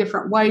so many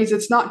different ways.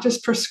 It's not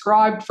just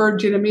prescribed for,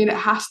 do you know what I mean? It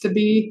has to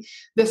be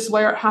this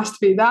way or it has to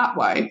be that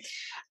way.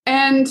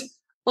 And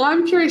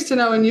I'm curious to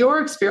know in your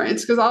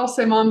experience, because I'll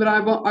say mom, but I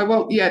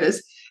won't yet,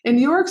 is in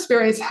your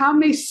experience, how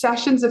many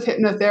sessions of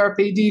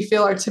hypnotherapy do you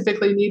feel are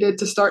typically needed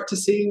to start to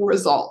seeing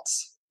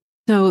results?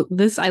 So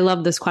I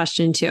love this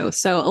question too.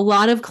 So a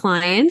lot of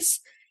clients,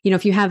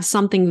 if you have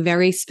something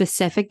very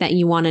specific that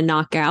you want to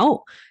knock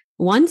out,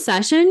 one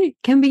session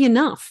can be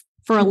enough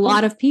for a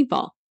lot of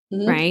people,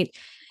 right?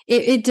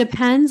 It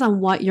depends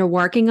on what you're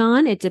working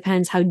on. It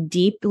depends how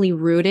deeply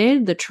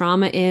rooted the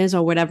trauma is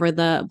or whatever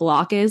the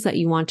block is that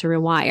you want to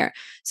rewire.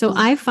 So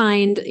I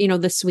find,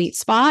 the sweet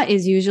spot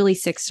is usually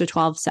 6 to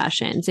 12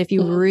 sessions. If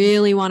you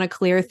really want to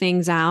clear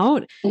things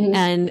out.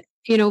 And,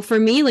 for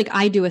me,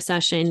 I do a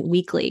session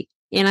weekly.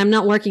 And I'm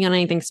not working on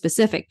anything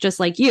specific, just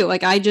like you.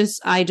 I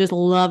just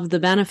love the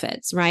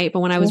benefits, right?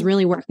 But when I was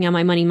really working on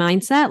my money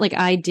mindset,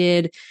 I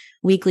did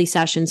weekly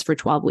sessions for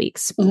 12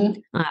 weeks.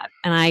 And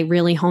I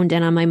really honed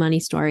in on my money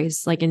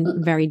stories, in a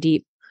very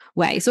deep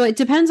way. So it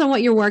depends on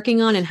what you're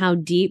working on and how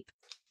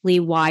deeply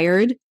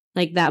wired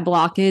that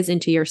block is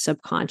into your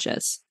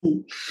subconscious.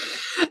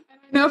 I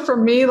know for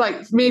me,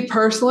 me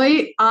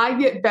personally, I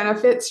get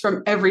benefits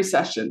from every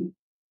session.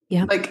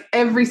 Yeah.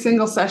 Every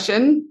single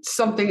session,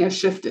 something has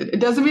shifted.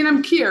 It doesn't mean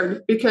I'm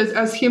cured because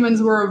as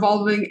humans, we're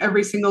evolving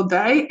every single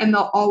day and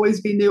there'll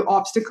always be new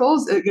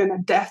obstacles. Again, a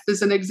death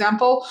is an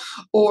example,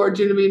 or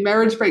do you know what I mean,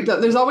 marriage breakdown.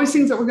 There's always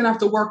things that we're going to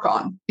have to work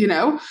on,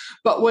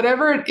 but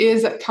whatever it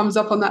is that comes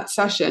up on that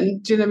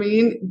session, do you know what I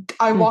mean?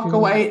 I walk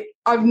away.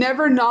 I've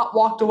never not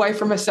walked away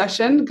from a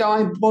session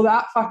going, well,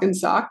 that fucking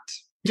sucked.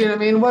 Do you know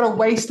what I mean? What a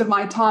waste of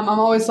my time. I'm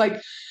always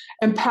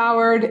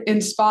empowered,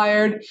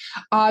 inspired.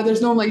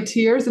 There's normally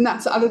tears. And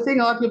that's the other thing.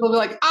 A lot of people will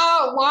be like,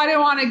 oh, why do I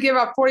want to give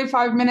up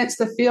 45 minutes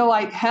to feel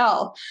like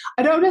hell?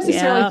 I don't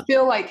necessarily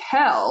feel like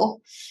hell.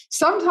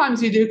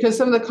 Sometimes you do because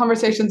some of the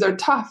conversations are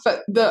tough,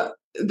 but the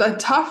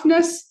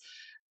toughness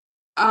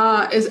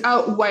is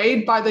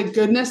outweighed by the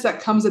goodness that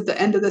comes at the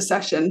end of the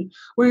session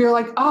where you're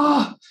like,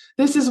 oh,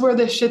 this is where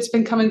this shit's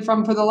been coming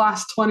from for the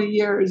last 20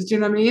 years. Do you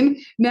know what I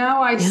mean?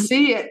 Now I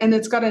see it and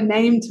it's got a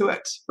name to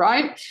it.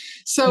 Right.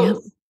 So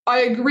I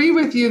agree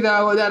with you,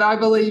 though, that I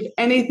believe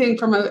anything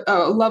from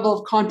a level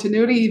of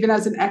continuity, even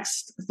as an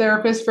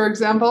ex-therapist, for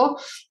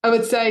example, I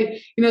would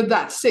say,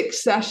 that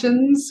 6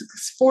 sessions,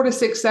 4 to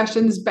 6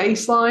 sessions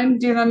baseline,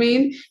 do you know what I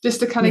mean?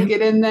 Just to kind of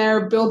get in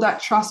there, build that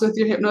trust with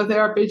your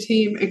hypnotherapy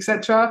team,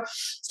 etc.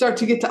 Start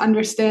to get to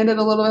understand it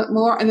a little bit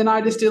more. And then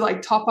I just do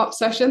top-up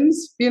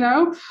sessions,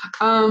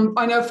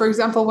 I know, for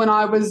example, when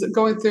I was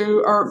going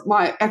through, or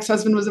my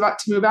ex-husband was about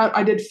to move out,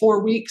 I did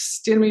 4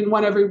 weeks, do you know what I mean?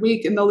 One every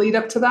week in the lead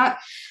up to that.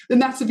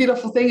 And that's the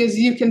beautiful thing is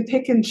you can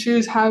pick and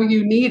choose how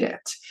you need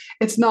it.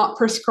 It's not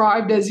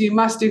prescribed as you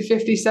must do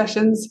 50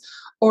 sessions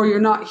or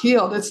you're not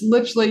healed. It's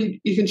literally,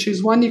 you can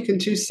choose 1, you can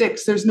choose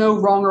 6. There's no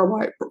wrong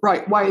or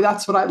right way.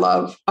 That's what I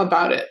love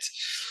about it.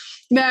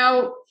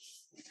 Now,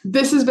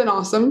 This has been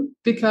awesome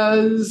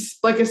because,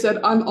 like I said,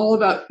 I'm all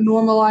about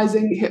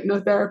normalizing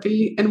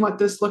hypnotherapy and what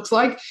this looks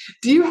like.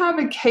 Do you have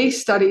a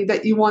case study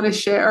that you want to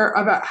share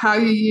about how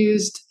you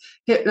used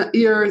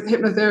your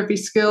hypnotherapy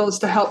skills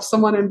to help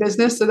someone in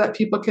business so that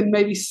people can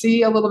maybe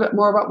see a little bit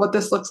more about what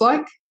this looks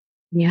like?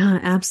 Yeah,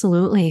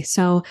 absolutely.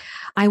 So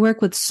I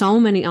work with so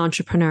many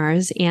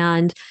entrepreneurs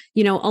and,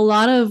 a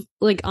lot of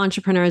like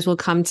entrepreneurs will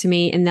come to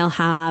me and they'll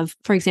have,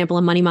 for example,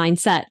 a money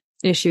mindset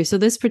issue. So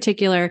this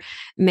particular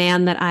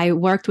man that I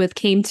worked with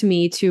came to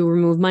me to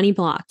remove money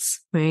blocks,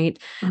 right?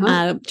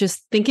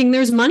 Just thinking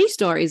there's money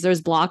stories,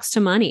 there's blocks to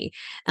money.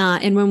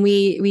 And when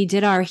we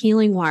did our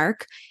healing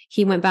work,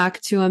 he went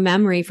back to a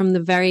memory from the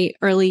very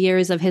early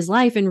years of his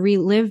life and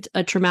relived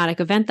a traumatic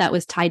event that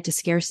was tied to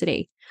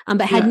scarcity,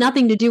 but had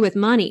nothing to do with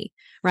money.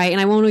 Right.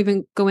 And I won't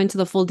even go into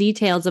the full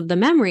details of the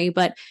memory,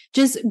 but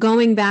just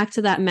going back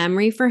to that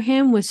memory for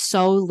him was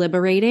so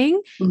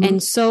liberating.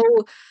 And so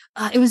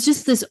it was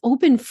just this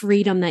open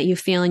freedom that you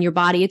feel in your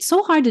body. It's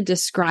so hard to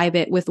describe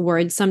it with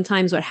words.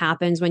 Sometimes what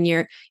happens when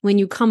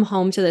you come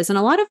home to this, and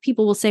a lot of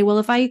people will say, well,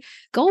 if I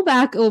go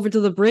back over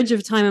to the bridge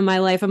of time in my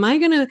life, am I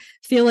going to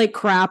feel like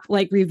crap,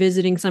 like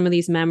revisiting some of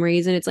these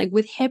memories? And it's like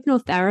with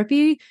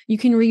hypnotherapy, you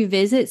can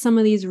revisit some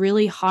of these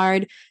really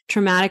hard,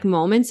 traumatic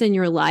moments in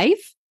your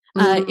life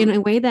in a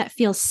way that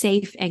feels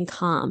safe and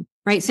calm,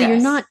 right? So you're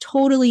not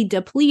totally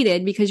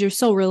depleted because you're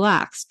so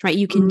relaxed, right?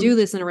 You can do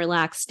this in a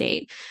relaxed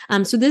state.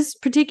 So this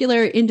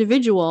particular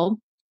individual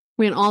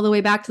went all the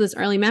way back to this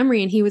early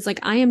memory. And he was like,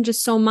 I am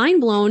just so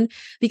mind blown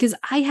because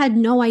I had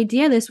no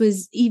idea this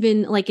was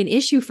even like an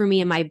issue for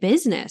me in my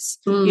business.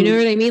 You know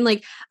what I mean?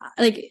 Like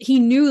he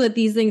knew that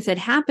these things had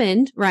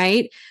happened,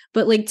 right?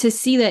 But like to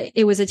see that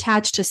it was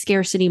attached to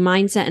scarcity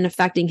mindset and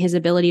affecting his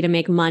ability to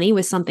make money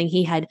was something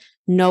he had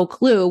no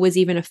clue was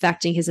even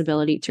affecting his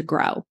ability to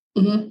grow.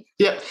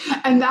 Yeah.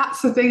 And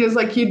that's the thing is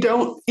like, you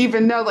don't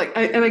even know, like,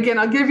 and again,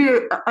 I'll give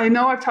you, I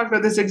know I've talked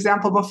about this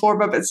example before,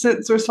 but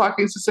since we're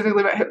talking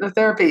specifically about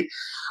hypnotherapy,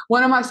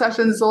 one of my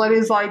sessions, the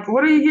lady's like,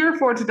 what are you here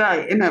for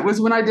today? And it was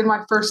when I did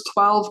my first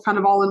 12 kind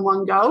of all in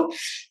one go.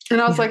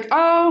 And I was like,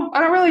 oh,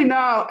 I don't really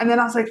know. And then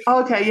I was like,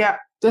 oh, okay, yeah,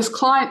 this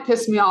client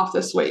pissed me off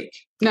this week.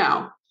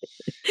 Now,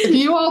 if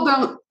you all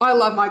don't, I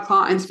love my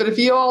clients, but if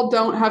you all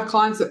don't have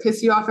clients that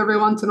piss you off every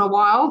once in a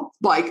while,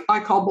 like I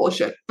call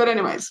bullshit. But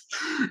anyways,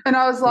 and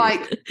I was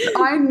like,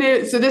 I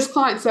knew, so this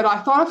client said,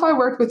 I thought if I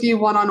worked with you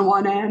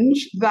one-on-one,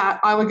 Ange, that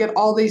I would get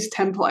all these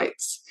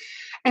templates.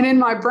 And in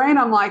my brain,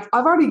 I'm like,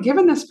 I've already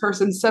given this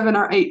person 7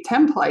 or 8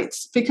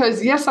 templates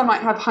because yes, I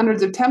might have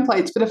hundreds of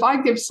templates, but if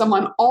I give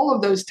someone all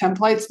of those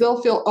templates,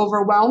 they'll feel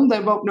overwhelmed.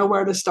 They won't know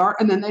where to start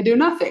and then they do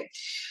nothing.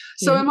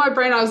 So in my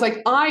brain, I was like,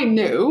 I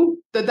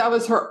knew that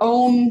was her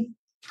own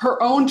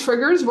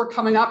triggers were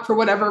coming up for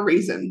whatever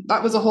reason.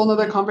 That was a whole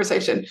nother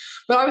conversation.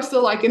 But I was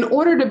still like, in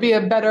order to be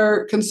a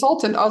better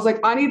consultant, I was like,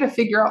 I need to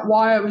figure out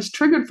why I was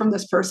triggered from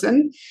this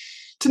person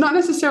to not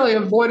necessarily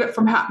avoid it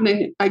from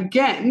happening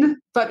again,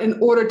 but in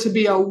order to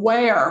be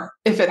aware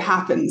if it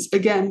happens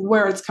again,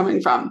 where it's coming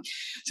from.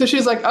 So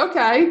she's like,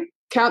 okay,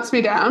 counts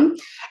me down.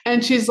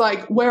 And she's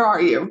like, where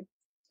are you?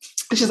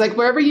 She's like,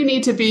 wherever you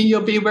need to be,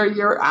 you'll be where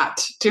you're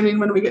at. Do you mean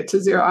when we get to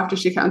 0 after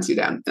she counts you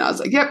down? And I was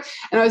like, yep.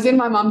 And I was in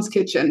my mom's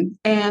kitchen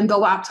and the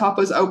laptop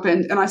was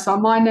opened and I saw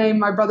my name,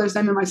 my brother's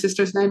name, and my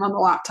sister's name on the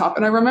laptop.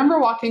 And I remember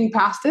walking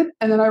past it.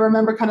 And then I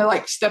remember kind of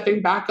like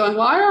stepping back going,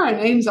 why are our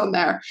names on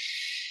there?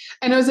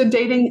 And it was a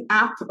dating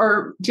app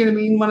or, do you know what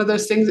I mean? One of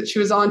those things that she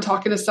was on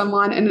talking to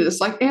someone. And it's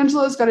like,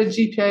 Angela's got a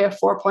GPA of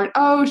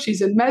 4.0.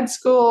 She's in med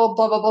school,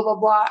 blah, blah, blah, blah,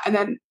 blah. And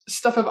then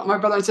stuff about my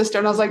brother and sister.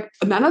 And I was like,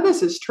 none of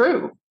this is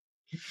true.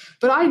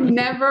 But I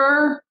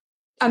never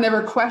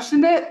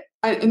questioned it.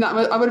 I would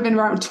have been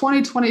around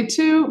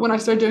 2022 when I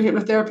started doing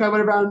hypnotherapy. I would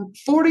have been around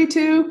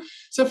 42.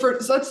 So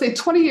let's say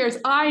 20 years,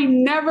 I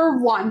never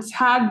once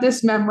had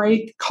this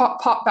memory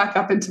pop back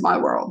up into my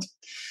world.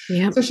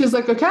 Yep. So she's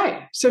like,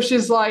 okay. So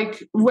she's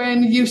like,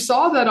 when you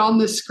saw that on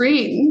the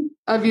screen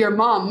of your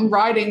mom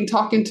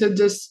talking to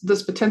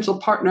this potential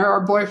partner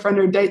or boyfriend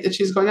or date that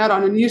she's going out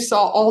on, and you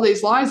saw all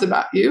these lies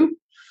about you,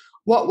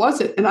 what was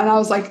it? And I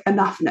was like,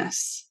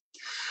 enoughness.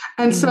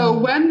 And so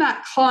when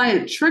that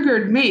client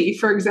triggered me,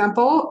 for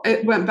example,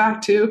 it went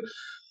back to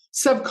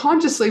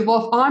subconsciously,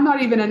 well, if I'm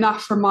not even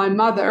enough for my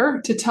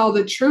mother to tell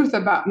the truth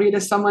about me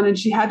to someone, and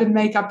she had to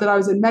make up that I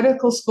was in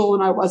medical school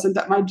when I wasn't,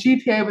 that my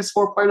GPA was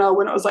 4.0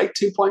 when it was like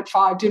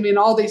 2.5, do you mean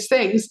all these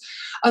things?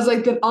 I was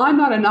like, then I'm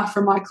not enough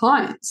for my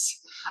clients.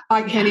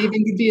 I can't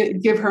even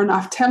give her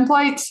enough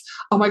templates.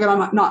 Oh my God,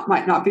 I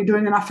might not be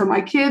doing enough for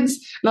my kids.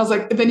 And I was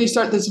like, then you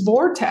start this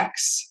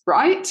vortex,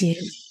 right?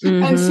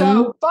 And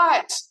so,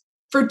 but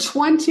for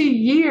 20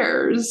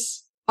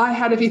 years, I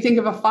had, if you think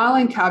of a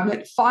filing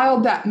cabinet,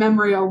 filed that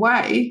memory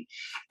away,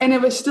 and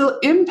it was still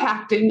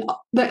impacting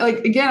that. Like,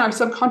 again, our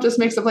subconscious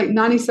makes up like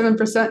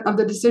 97% of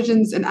the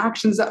decisions and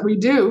actions that we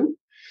do.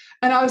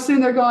 And I was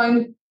sitting there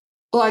going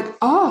like,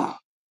 oh,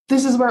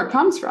 this is where it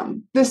comes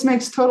from. This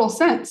makes total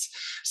sense.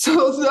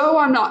 So though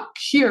I'm not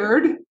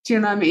cured, do you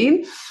know what I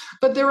mean?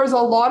 But there was a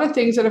lot of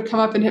things that have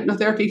come up in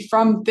hypnotherapy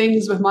from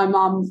things with my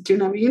mom, do you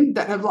know what I mean?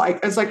 That have like,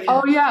 it's like,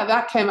 oh yeah,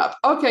 that came up.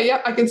 Okay,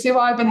 yep, I can see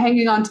why I've been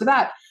hanging on to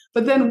that.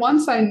 But then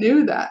once I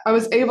knew that, I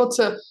was able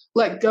to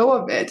let go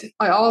of it.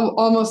 I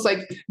almost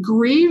like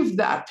grieved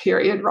that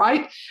period,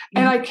 right?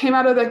 And I came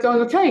out of that going,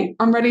 okay,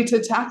 I'm ready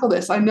to tackle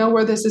this. I know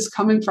where this is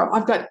coming from.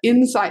 I've got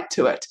insight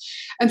to it.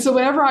 And so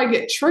whenever I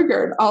get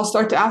triggered, I'll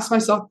start to ask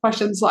myself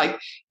questions like,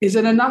 is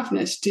it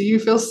enoughness? Do you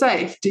feel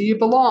safe? Do you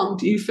belong?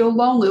 Do you feel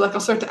lonely? Like I'll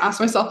start to ask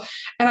myself,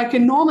 and I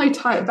can normally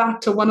tie it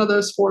back to one of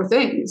those four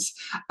things.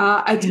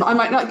 I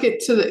might not get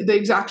to the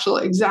exact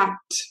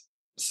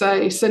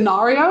say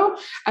scenario.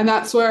 And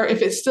that's where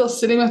if it's still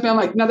sitting with me, I'm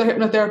like, another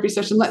hypnotherapy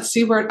session, let's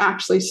see where it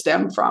actually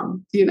stemmed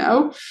from, you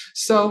know?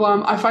 So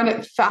I find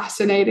it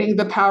fascinating,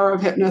 the power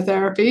of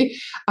hypnotherapy,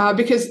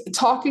 because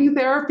talking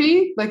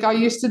therapy, like I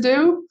used to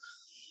do,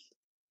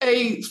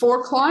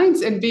 for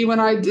clients, and when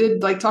I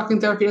did like talking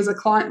therapy as a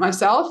client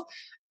myself,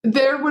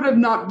 there would have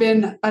not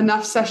been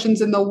enough sessions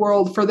in the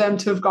world for them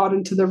to have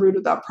gotten to the root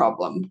of that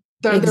problem.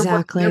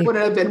 Exactly. There would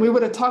have been. We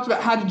would have talked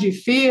about how did you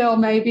feel,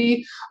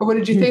 maybe, or what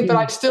did you think? But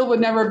I still would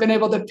never have been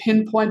able to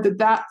pinpoint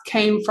that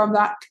came from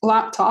that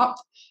laptop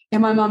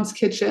in my mom's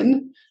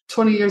kitchen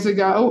 20 years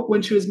ago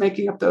when she was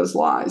making up those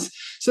lies.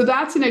 So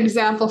that's an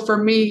example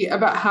for me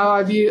about how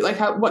I view, like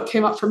what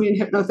came up for me in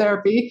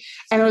hypnotherapy.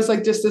 And it was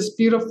like just this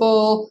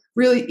beautiful,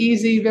 really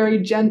easy, very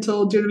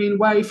gentle, do you know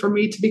what I mean, way for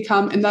me to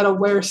become in that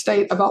aware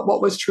state about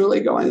what was truly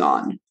going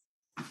on.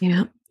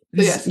 Yeah.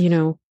 Yes. You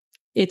know,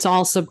 it's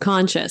all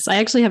subconscious. I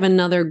actually have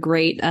another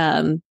great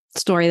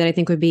story that I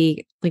think would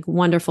be like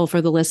wonderful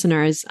for the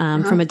listeners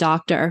from a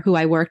doctor who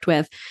I worked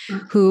with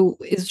who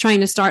is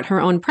trying to start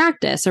her own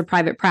practice or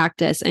private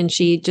practice. And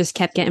she just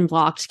kept getting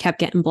blocked,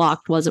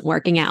 wasn't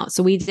working out.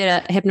 So we did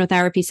a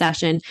hypnotherapy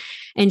session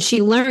and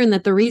she learned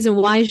that the reason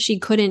why she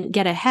couldn't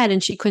get ahead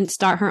and she couldn't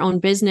start her own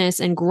business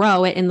and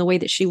grow it in the way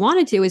that she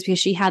wanted to is because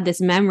she had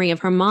this memory of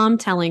her mom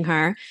telling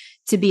her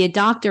to be a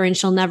doctor and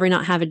she'll never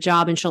not have a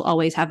job and she'll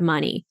always have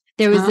money.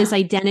 There was this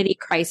identity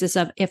crisis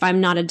of if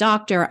I'm not a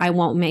doctor, I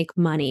won't make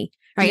money.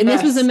 Right. Yes. And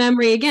this was a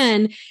memory,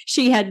 again,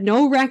 she had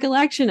no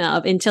recollection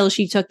of until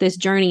she took this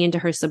journey into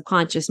her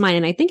subconscious mind.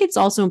 And I think it's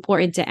also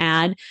important to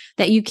add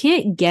that you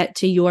can't get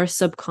to your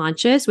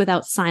subconscious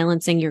without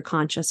silencing your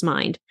conscious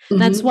mind.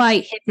 That's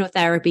why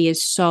hypnotherapy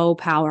is so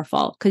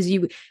powerful, because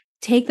you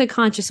take the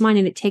conscious mind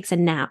and it takes a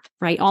nap,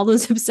 right? All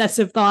those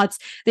obsessive thoughts,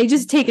 they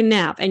just take a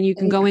nap and you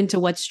can go into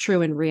what's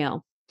true and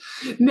real.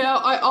 Now,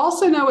 I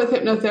also know with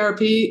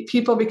hypnotherapy,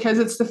 people, because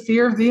it's the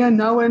fear of the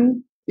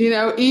unknown, you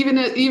know, even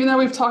though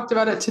we've talked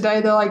about it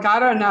today, they're like, I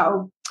don't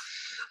know.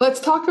 Let's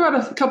talk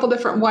about a couple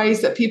different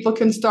ways that people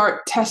can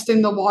start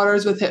testing the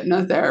waters with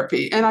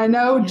hypnotherapy. And I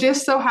know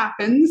just so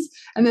happens,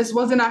 and this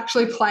wasn't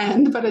actually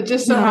planned, but it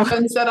just so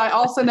happens that I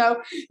also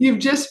know you've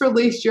just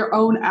released your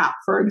own app,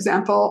 for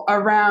example,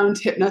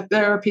 around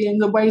hypnotherapy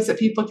and the ways that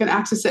people can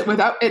access it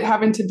without it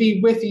having to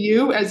be with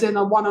you as in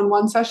a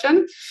one-on-one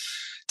session.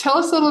 Tell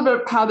us a little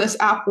bit how this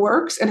app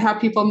works and how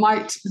people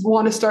might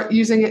want to start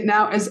using it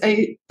now as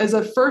a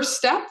first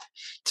step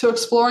to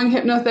exploring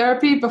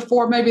hypnotherapy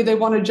before maybe they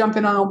want to jump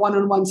in on a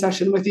one-on-one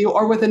session with you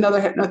or with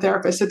another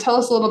hypnotherapist. So tell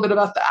us a little bit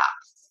about the app.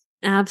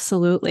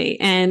 Absolutely.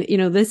 And, you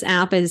know, this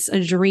app is a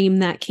dream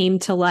that came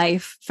to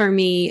life for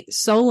me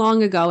so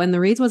long ago. And the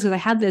reason was because I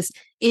had this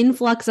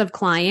influx of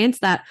clients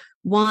that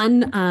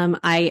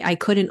I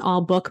couldn't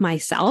all book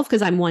myself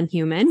because I'm one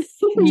human,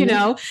 you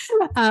know,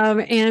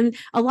 and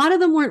a lot of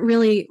them weren't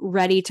really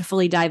ready to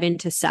fully dive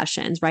into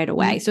sessions right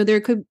away. So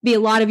there could be a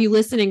lot of you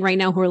listening right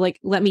now who are like,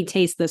 let me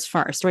taste this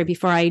first, right?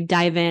 Before I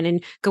dive in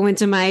and go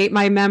into my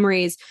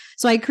memories.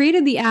 So I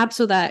created the app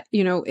so that,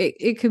 you know,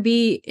 it could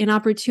be an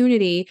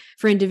opportunity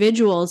for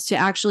individuals to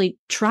actually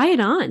try it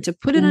on, to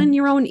put it on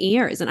your own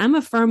ears. And I'm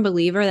a firm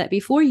believer that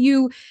before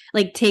you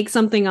like take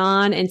something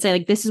on and say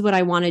like, this is what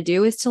I want to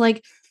do, is to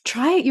like,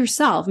 try it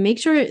yourself. Make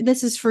sure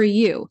this is for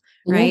you,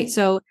 right?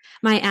 So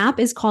my app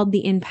is called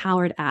the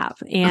Empowered app.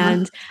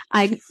 And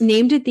I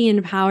named it the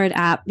Empowered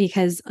app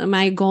because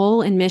my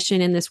goal and mission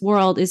in this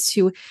world is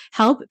to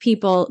help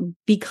people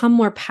become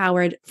more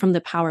powered from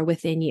the power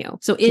within you.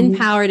 So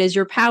empowered is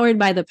you're powered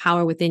by the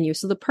power within you.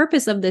 So the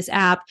purpose of this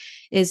app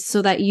is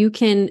so that you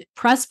can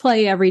press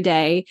play every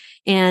day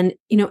and,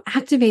 you know,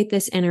 activate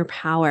this inner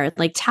power,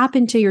 like tap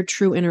into your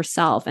true inner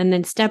self and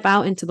then step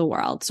out into the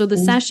world. So the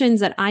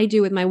sessions that I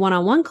do with my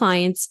one-on-one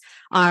clients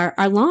are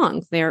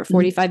long. They're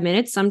 45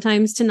 minutes,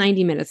 sometimes to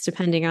 90 minutes,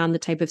 depending on the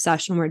type of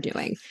session we're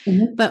doing.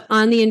 But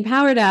on the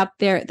Empowered app,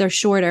 they're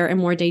shorter and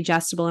more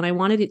digestible. And I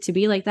wanted it to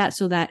be like that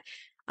so that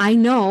I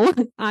know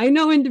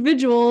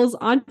individuals,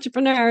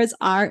 entrepreneurs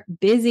are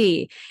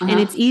busy, and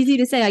it's easy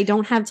to say, I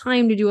don't have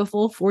time to do a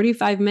full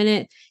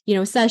 45-minute, you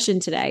know, session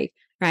today.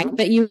 Right.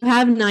 But you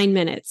have 9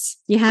 minutes,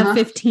 you have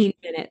 15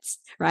 minutes.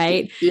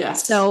 Right.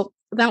 Yes. So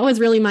that was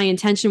really my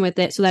intention with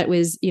it. So that it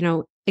was,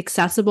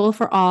 accessible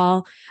for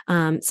all,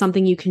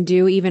 something you can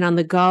do even on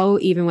the go,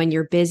 even when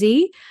you're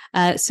busy.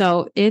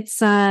 So it's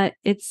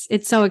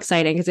so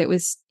exciting because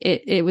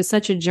it was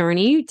such a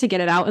journey to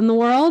get it out in the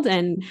world.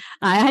 And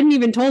I hadn't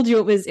even told you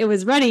it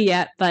was ready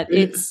yet, but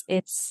it's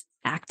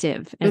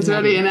active. It's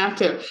ready and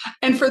active.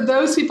 And for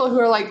those people who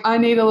are like, I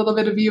need a little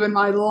bit of you in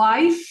my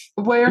life,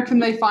 where can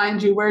they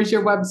find you? Where's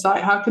your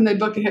website? How can they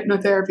book a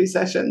hypnotherapy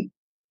session?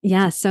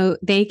 Yeah, so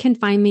they can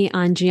find me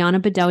on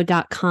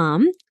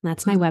giannabadot.com.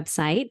 That's my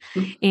website.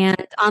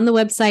 And on the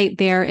website,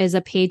 there is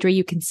a page where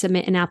you can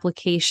submit an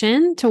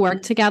application to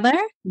work together.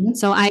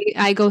 So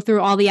I go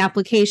through all the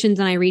applications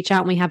and I reach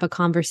out and we have a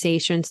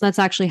conversation. So that's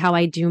actually how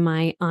I do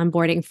my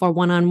onboarding for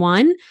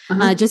one-on-one,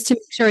 just to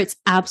make sure it's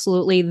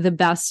absolutely the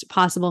best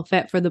possible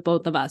fit for the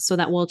both of us, so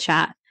that we'll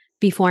chat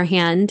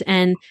beforehand.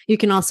 And you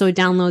can also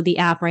download the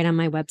app right on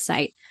my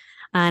website.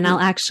 And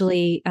I'll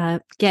actually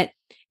get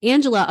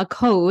Angela a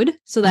code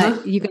so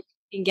that you can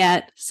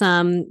get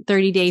some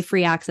 30-day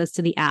free access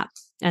to the app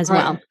as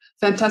well.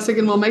 Fantastic.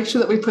 And we'll make sure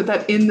that we put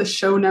that in the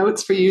show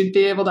notes for you to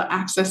be able to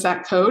access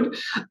that code.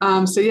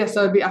 So yes,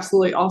 that would be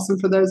absolutely awesome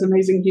for those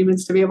amazing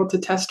humans to be able to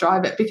test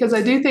drive it, because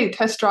I do think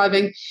test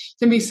driving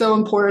can be so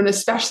important,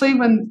 especially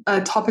when a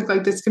topic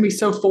like this can be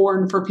so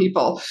foreign for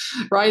people,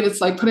 right?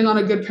 It's like putting on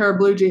a good pair of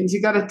blue jeans.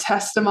 You got to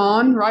test them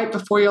on, right,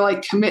 before you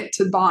like commit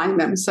to buying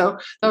them. So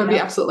that would be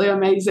absolutely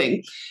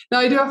amazing. Now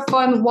I do have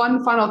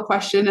one final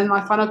question. And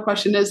my final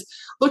question is,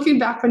 looking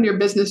back on your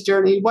business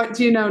journey, what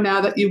do you know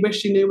now that you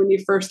wish you knew when you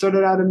first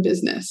started out in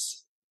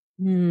business?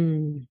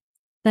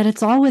 That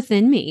it's all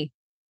within me,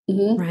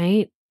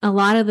 right? A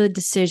lot of the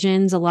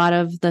decisions, a lot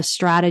of the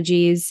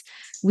strategies,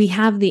 we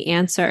have the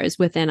answers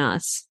within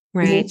us,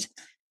 right?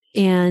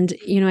 And,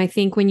 I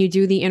think when you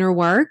do the inner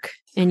work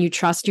and you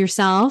trust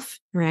yourself,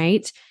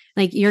 right?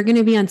 Like you're going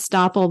to be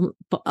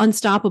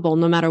unstoppable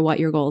no matter what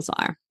your goals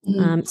are.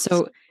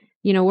 So,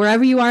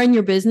 wherever you are in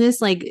your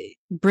business, like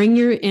bring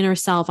your inner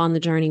self on the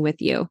journey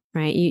with you,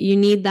 right? You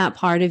need that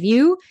part of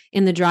you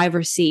in the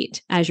driver's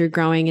seat as you're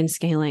growing and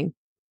scaling.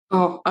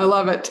 Oh, I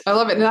love it. I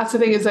love it. And that's the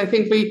thing is I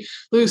think we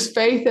lose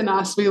faith in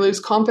us. We lose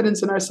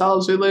confidence in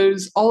ourselves. We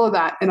lose all of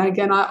that. And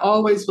again, I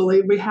always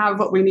believe we have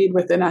what we need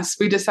within us.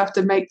 We just have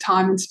to make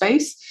time and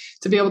space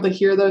to be able to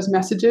hear those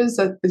messages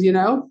that,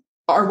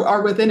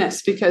 are within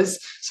us, because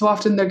so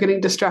often they're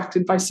getting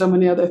distracted by so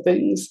many other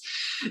things.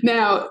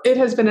 Now, it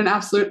has been an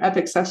absolute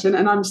epic session,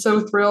 and I'm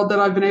so thrilled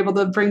that I've been able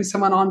to bring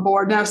someone on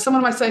board. Now,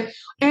 someone might say,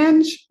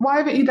 Ange, why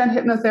haven't you done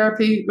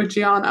hypnotherapy with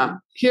Gianna?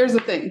 Here's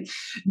the thing.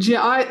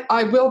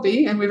 I will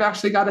be, and we've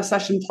actually got a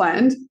session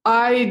planned.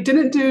 I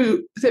didn't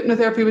do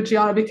hypnotherapy with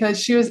Gianna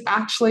because she was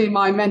actually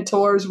my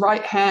mentor's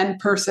right-hand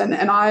person,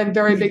 and I'm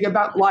very big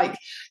about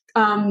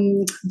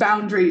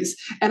boundaries.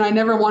 And I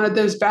never wanted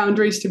those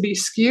boundaries to be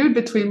skewed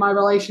between my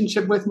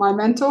relationship with my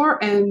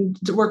mentor and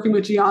working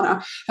with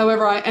Gianna.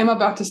 However, I am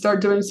about to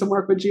start doing some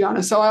work with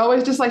Gianna. So I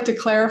always just like to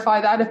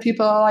clarify that if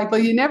people are like, well,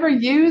 you never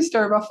used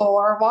her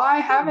before. Why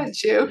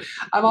haven't you?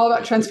 I'm all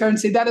about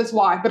transparency. That is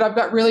why. But I've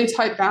got really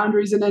tight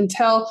boundaries. And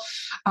until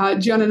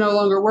Gianna no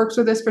longer works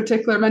with this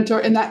particular mentor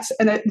in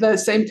the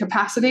same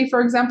capacity, for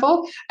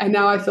example, and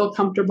now I feel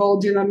comfortable,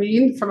 do you know what I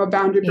mean, from a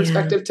boundary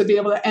perspective, to be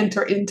able to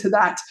enter into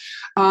that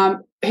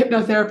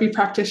hypnotherapy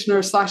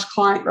practitioner /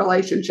 client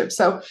relationship.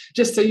 So I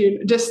just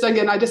think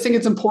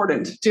it's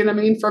important. Do you know what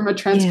I mean? From a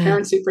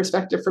transparency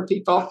perspective for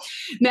people.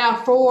 Now,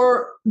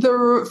 for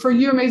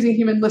you amazing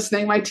human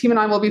listening, my team and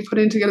I will be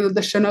putting together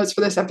the show notes for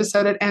this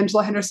episode at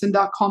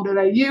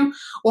angelahenderson.com.au.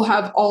 We'll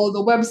have all of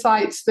the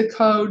websites, the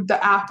code,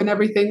 the app, and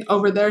everything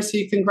over there, so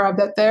you can grab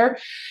that there.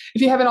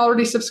 If you haven't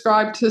already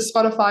subscribed to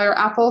Spotify or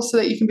Apple so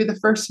that you can be the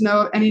first to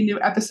know any new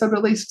episode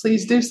release,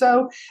 please do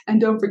so. And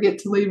don't forget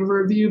to leave a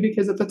review,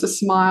 because it puts a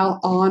smile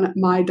on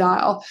my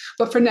dial.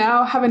 But for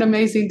now, have an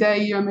amazing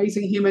day, you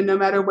amazing human, no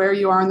matter where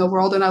you are in the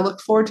world. And I look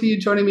forward to you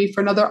joining me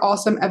for another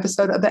awesome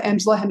episode of the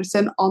Angela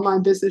Henderson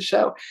Online Business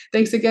Show.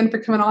 Thanks again for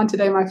coming on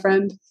today, my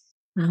friend.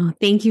 Oh,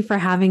 thank you for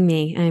having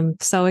me. I'm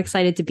so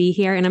excited to be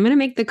here. And I'm going to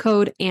make the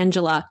code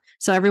Angela,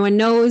 so everyone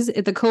knows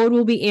the code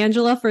will be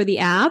Angela for the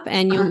app,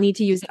 and you'll need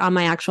to use it on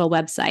my actual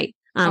website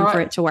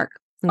for it to work.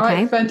 Okay. All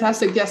right,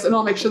 fantastic. Yes, and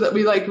I'll make sure that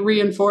we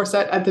reinforce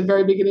that at the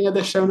very beginning of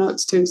the show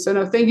notes too. So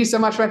no, thank you so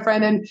much, my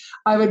friend. And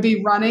I would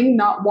be running,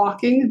 not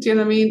walking, do you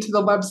know what I mean, to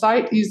the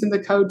website using the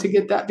code to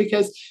get that,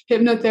 because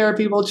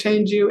hypnotherapy will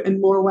change you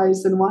in more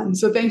ways than one.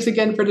 So thanks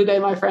again for today,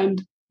 my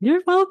friend.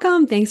 You're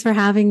welcome. Thanks for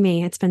having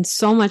me. It's been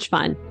so much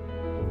fun.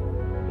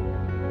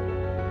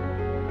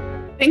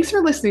 Thanks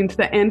for listening to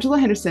the Angela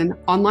Henderson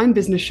Online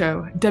Business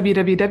Show,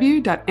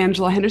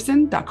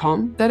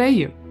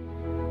 www.angelahenderson.com.au.